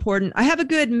very important. I have a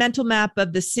good mental map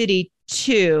of the city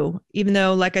too, even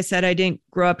though, like I said, I didn't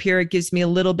grow up here. It gives me a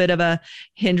little bit of a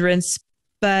hindrance,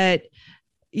 but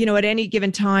at any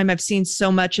given time, I've seen so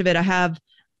much of it. I have,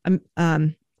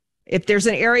 if there's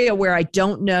an area where I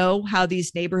don't know how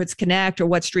these neighborhoods connect or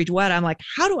what street what, I'm like,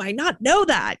 how do I not know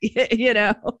that?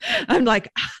 I'm like,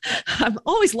 I'm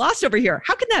always lost over here.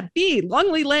 How can that be?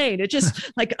 Longley Lane. It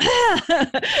just like,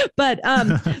 but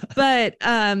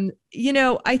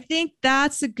I think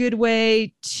that's a good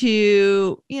way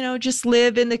to, just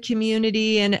live in the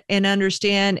community and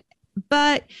understand.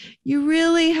 But you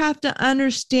really have to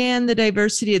understand the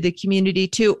diversity of the community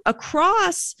too.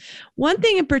 Across, one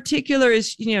thing in particular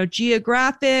is,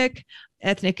 geographic,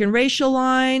 ethnic and racial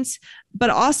lines, but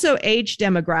also age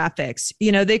demographics.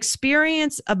 The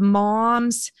experience of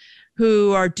moms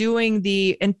who are doing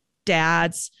and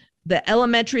dads, the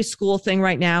elementary school thing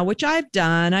right now, which I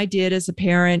did as a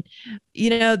parent,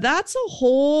 that's a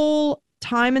whole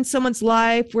time in someone's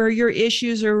life where your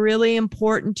issues are really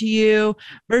important to you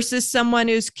versus someone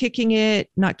who's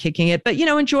not kicking it, but,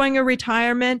 enjoying a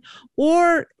retirement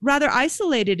or rather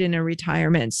isolated in a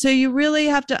retirement. So you really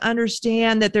have to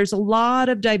understand that there's a lot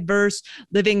of diverse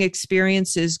living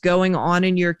experiences going on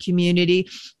in your community.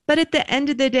 But at the end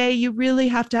of the day, you really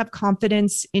have to have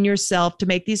confidence in yourself to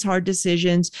make these hard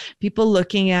decisions, people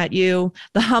looking at you,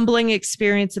 the humbling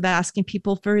experience of asking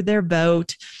people for their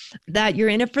vote, that you're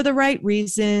in it for the right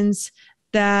reasons,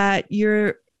 that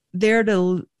you're there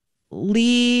to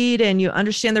lead and you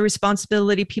understand the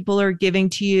responsibility people are giving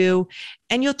to you,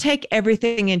 and you'll take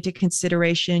everything into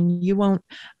consideration. You won't,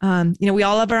 we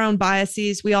all have our own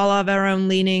biases. We all have our own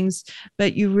leanings,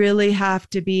 but you really have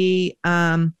to be,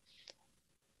 at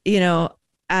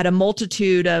a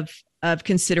multitude of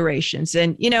considerations.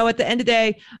 And, at the end of the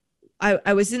day,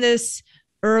 I was in this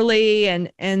early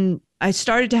and I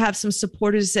started to have some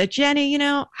supporters who said, Jenny,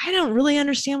 I don't really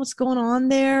understand what's going on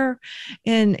there.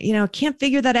 And, can't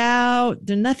figure that out.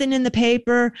 There's nothing in the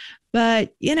paper,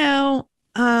 but,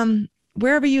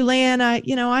 wherever you land, I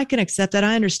can accept that.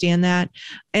 I understand that.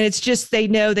 And it's just, they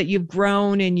know that you've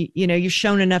grown and, you've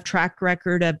shown enough track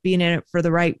record of being in it for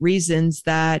the right reasons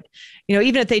that,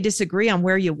 even if they disagree on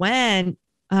where you went,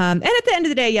 and at the end of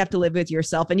the day, you have to live with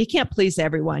yourself and you can't please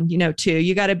everyone, too.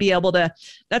 You got to be able to,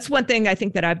 that's one thing I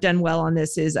think that I've done well on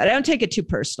this is I don't take it too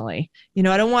personally.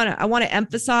 I want to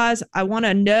emphasize, I want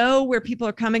to know where people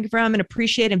are coming from and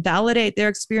appreciate and validate their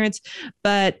experience.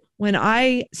 But when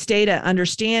I state an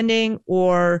understanding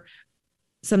or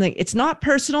something, it's not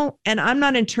personal and I'm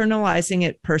not internalizing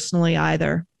it personally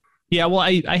either. Yeah, well,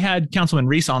 I had Councilman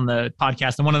Reese on the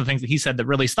podcast, and one of the things that he said that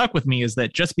really stuck with me is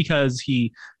that just because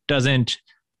he doesn't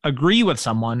agree with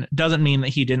someone doesn't mean that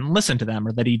he didn't listen to them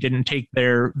or that he didn't take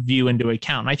their view into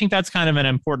account. And I think that's kind of an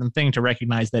important thing to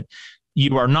recognize, that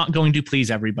you are not going to please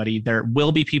everybody. There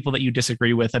will be people that you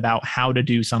disagree with about how to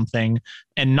do something,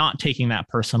 and not taking that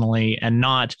personally and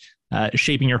not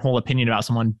shaping your whole opinion about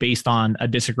someone based on a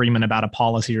disagreement about a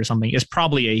policy or something is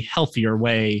probably a healthier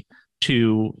way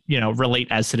to, relate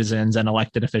as citizens and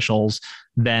elected officials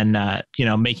than,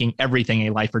 making everything a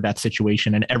life or death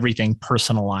situation and everything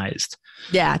personalized.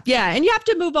 Yeah. Yeah. And you have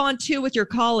to move on too with your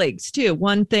colleagues too.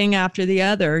 One thing after the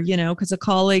other, because a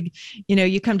colleague,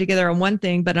 you come together on one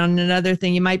thing, but on another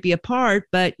thing, you might be apart,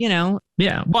 but Yeah.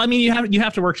 Well, I mean, you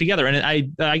have to work together.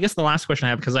 And I guess the last question I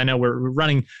have, because I know we're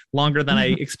running longer than I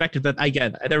expected, but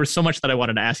there was so much that I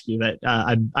wanted to ask you that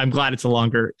I'm glad it's a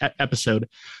longer episode.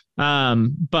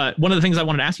 But one of the things I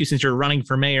wanted to ask you, since you're running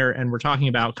for mayor and we're talking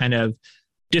about kind of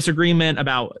disagreement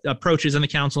about approaches in the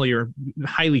council, you're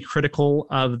highly critical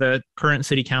of the current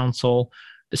city council.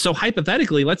 So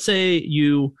hypothetically, let's say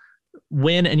you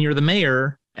win and you're the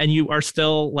mayor and you are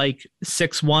still like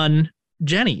 6'1"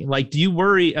 Jenny. Like, do you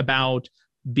worry about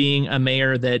being a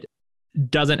mayor that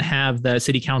doesn't have the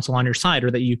city council on your side,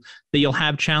 or that you'll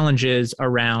have challenges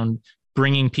around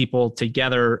bringing people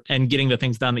together and getting the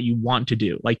things done that you want to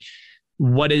do? Like,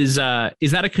 what is that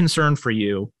a concern for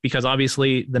you? Because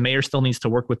obviously the mayor still needs to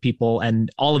work with people,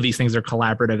 and all of these things are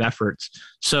collaborative efforts.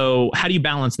 So how do you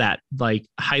balance that? Like,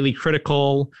 highly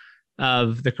critical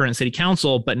of the current city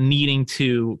council, but needing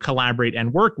to collaborate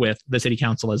and work with the city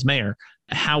council as mayor.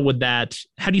 How do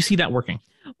you see that working?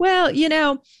 Well, you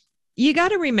got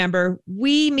to remember,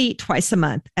 we meet twice a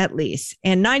month at least,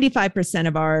 and 95%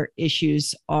 of our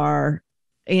issues are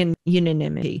in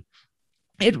unanimity.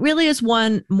 It really is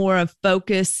one more of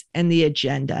focus and the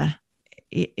agenda,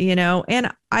 and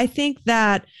I think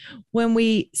that when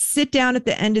we sit down at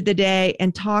the end of the day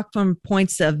and talk from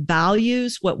points of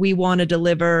values, what we want to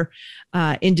deliver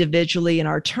individually in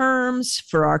our terms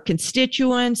for our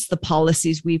constituents, the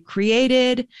policies we've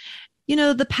created,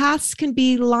 the paths can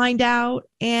be lined out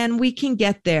and we can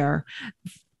get there.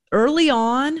 Early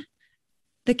on,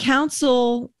 the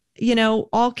council,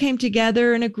 all came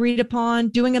together and agreed upon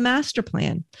doing a master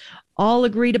plan, all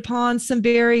agreed upon some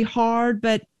very hard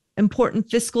but important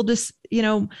fiscal,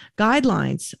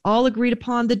 guidelines, all agreed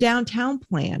upon the downtown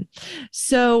plan.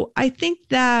 So I think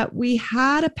that we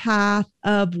had a path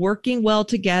of working well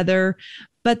together,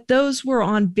 but those were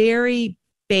on very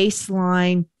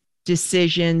baseline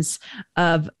decisions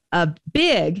of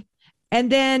big.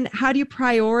 And then how do you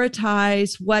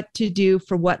prioritize what to do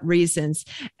for what reasons?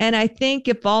 And I think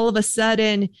if all of a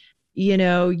sudden, you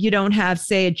don't have,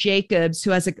 say, a Jacobs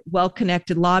who has a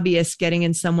well-connected lobbyist getting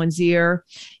in someone's ear,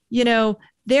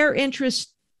 their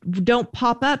interests don't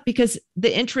pop up because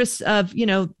the interests of,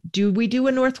 do we do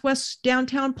a Northwest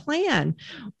downtown plan?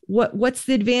 What's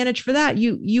the advantage for that?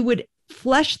 You would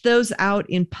flesh those out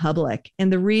in public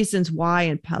and the reasons why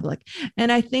in public. And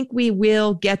I think we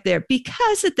will get there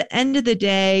because at the end of the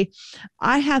day,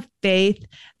 I have faith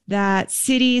that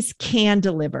cities can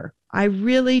deliver. I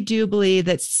really do believe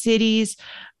that cities,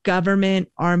 government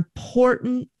are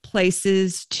important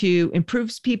places to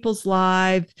improve people's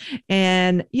lives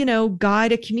and,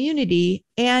 guide a community.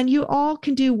 And you all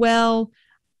can do well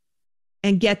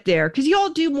and get there because you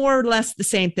all do more or less the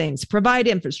same things, provide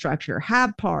infrastructure,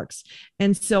 have parks,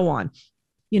 and so on.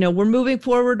 We're moving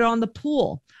forward on the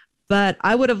pool, but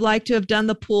I would have liked to have done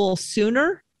the pool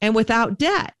sooner and without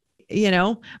debt,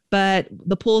 but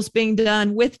the pool's being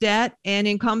done with debt and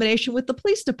in combination with the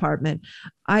police department.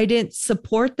 I didn't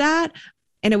support that.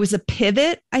 And it was a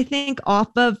pivot, I think, off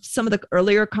of some of the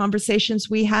earlier conversations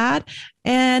we had.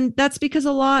 And that's because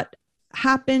a lot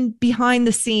happened behind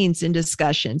the scenes in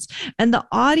discussions. And the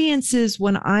audiences,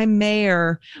 when I'm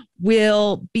mayor,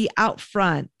 will be out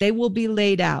front. They will be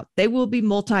laid out. They will be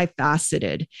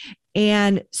multifaceted.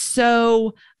 And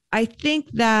so I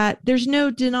think that there's no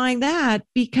denying that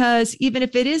because even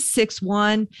if it is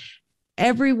 6-1,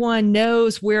 everyone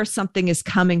knows where something is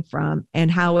coming from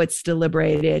and how it's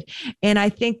deliberated. And I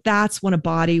think that's when a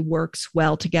body works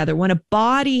well together. When a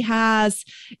body has,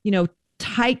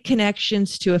 tight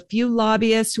connections to a few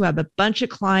lobbyists who have a bunch of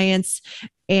clients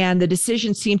and the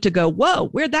decisions seem to go, whoa,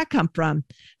 where'd that come from?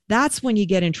 That's when you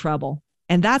get in trouble.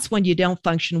 And that's when you don't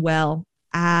function well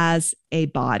as a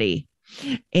body.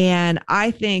 And I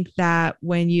think that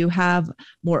when you have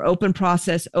more open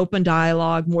process, open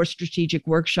dialogue, more strategic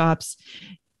workshops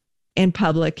in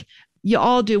public, you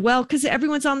all do well because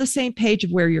everyone's on the same page of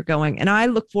where you're going. And I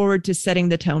look forward to setting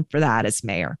the tone for that as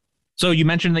mayor. So you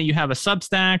mentioned that you have a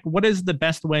Substack. What is the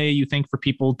best way you think for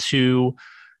people to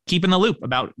keep in the loop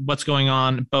about what's going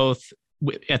on both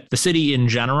at the city in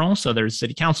general? So there's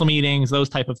city council meetings, those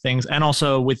type of things, and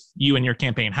also with you and your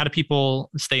campaign. How do people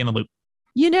stay in the loop?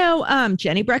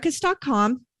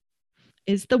 JennyBreckis.com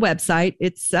is the website.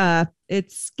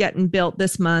 It's getting built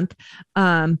this month,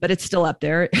 but it's still up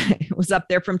there. It was up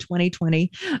there from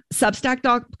 2020.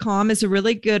 Substack.com is a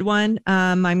really good one.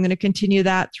 I'm going to continue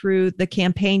that through the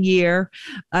campaign year.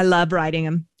 I love writing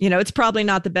them. It's probably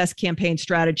not the best campaign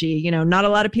strategy. Not a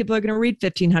lot of people are going to read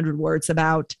 1,500 words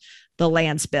about the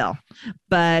land spill,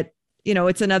 but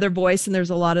it's another voice, and there's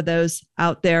a lot of those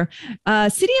out there.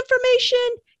 City information.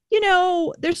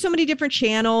 There's so many different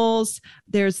channels.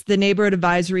 There's the neighborhood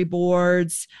advisory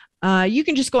boards. You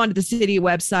can just go onto the city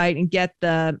website and get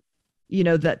the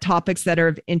topics that are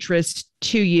of interest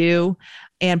to you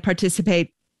and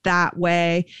participate that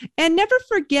way. And never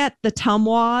forget the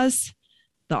TUMWAs,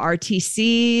 the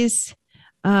RTCs.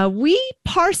 We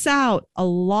parse out a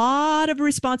lot of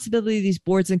responsibility of these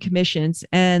boards and commissions.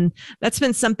 And that's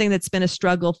been something that's been a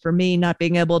struggle for me, not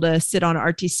being able to sit on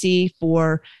RTC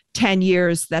for 10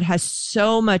 years that has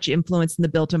so much influence in the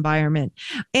built environment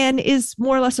and is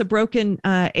more or less a broken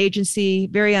agency,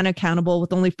 very unaccountable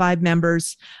with only 5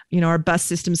 members. Our bus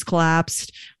system's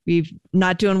collapsed. We've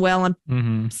not doing well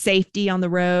on safety on the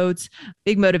roads.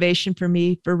 Big motivation for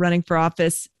me for running for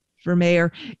office for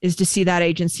mayor is to see that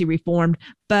agency reformed.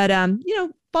 But,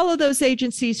 follow those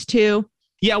agencies too.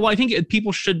 Yeah, well, I think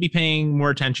people should be paying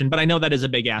more attention, but I know that is a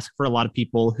big ask for a lot of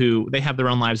people who they have their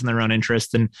own lives and their own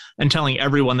interests, and telling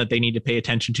everyone that they need to pay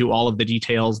attention to all of the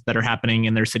details that are happening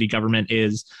in their city government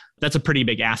that's a pretty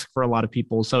big ask for a lot of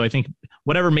people. So I think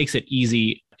whatever makes it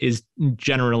easy is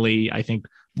generally, I think,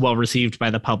 well received by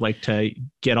the public to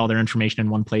get all their information in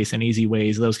one place in easy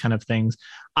ways, those kind of things,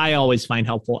 I always find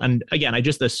helpful. And again, I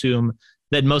just assume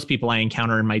that most people I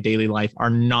encounter in my daily life are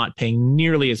not paying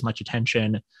nearly as much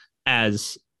attention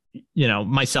as,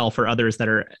 myself or others that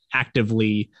are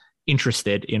actively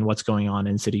interested in what's going on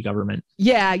in city government.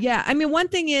 Yeah. I mean, one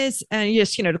thing is, and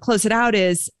just, to close it out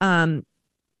is,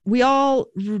 we all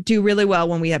do really well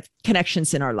when we have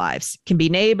connections in our lives. It can be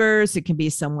neighbors, it can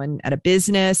be someone at a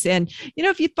business. And,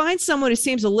 if you find someone who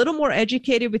seems a little more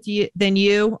educated than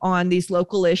you on these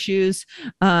local issues,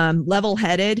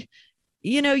 level-headed,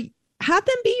 have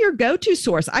them be your go-to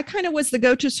source. I kind of was the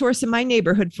go-to source in my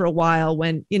neighborhood for a while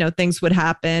when, things would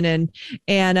happen.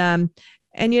 And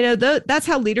that's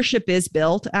how leadership is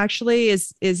built, actually,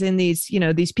 is in these,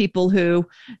 these people who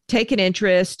take an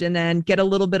interest and then get a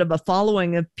little bit of a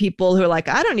following of people who are like,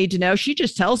 I don't need to know. She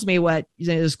just tells me what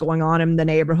is going on in the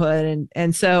neighborhood.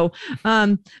 And so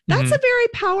that's a very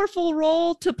powerful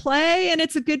role to play. And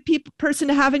it's a good person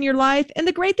to have in your life. And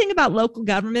the great thing about local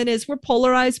government is we're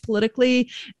polarized politically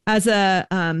as a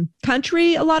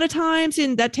country a lot of times.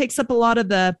 And that takes up a lot of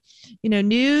the,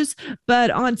 news.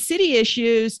 But on city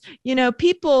issues,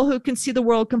 people who can see the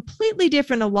world completely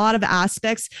different, a lot of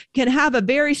aspects, can have a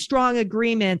very strong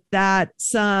agreement that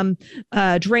some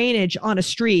drainage on a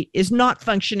street is not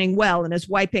functioning well and is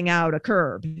wiping out a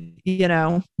curb,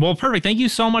 Well, perfect. Thank you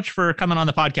so much for coming on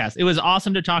the podcast. It was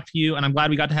awesome to talk to you, and I'm glad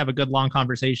we got to have a good long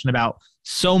conversation about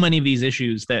so many of these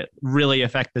issues that really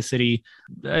affect the city.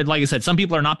 Like I said, some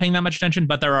people are not paying that much attention,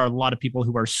 but there are a lot of people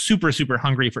who are super, super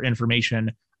hungry for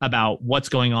information about what's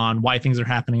going on, why things are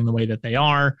happening the way that they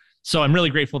are. So I'm really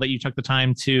grateful that you took the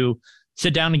time to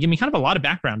sit down and give me kind of a lot of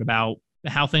background about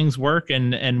how things work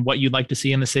and what you'd like to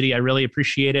see in the city. I really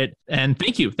appreciate it. And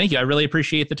thank you. I really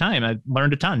appreciate the time. I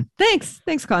learned a ton. Thanks,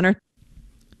 Connor.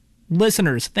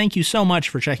 Listeners, thank you so much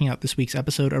for checking out this week's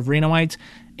episode of Renowites,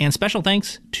 and special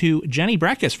thanks to Jenny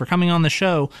Breckus for coming on the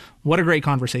show. What a great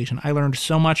conversation. I learned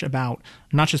so much about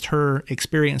not just her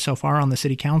experience so far on the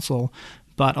city council,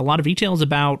 but a lot of details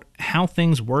about how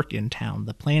things work in town,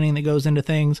 the planning that goes into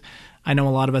things. I know a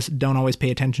lot of us don't always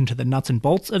pay attention to the nuts and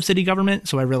bolts of city government,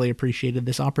 so I really appreciated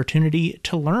this opportunity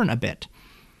to learn a bit.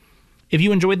 If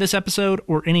you enjoyed this episode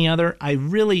or any other, I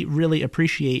really, really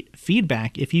appreciate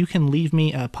feedback. If you can leave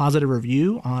me a positive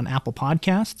review on Apple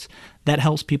Podcasts, that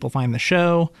helps people find the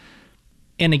show.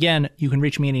 And again, you can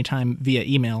reach me anytime via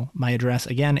email. My address,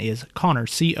 again, is Connor,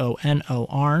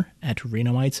 CONOR,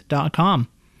 @renowites.com.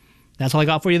 That's all I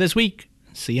got for you this week.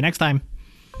 See you next time.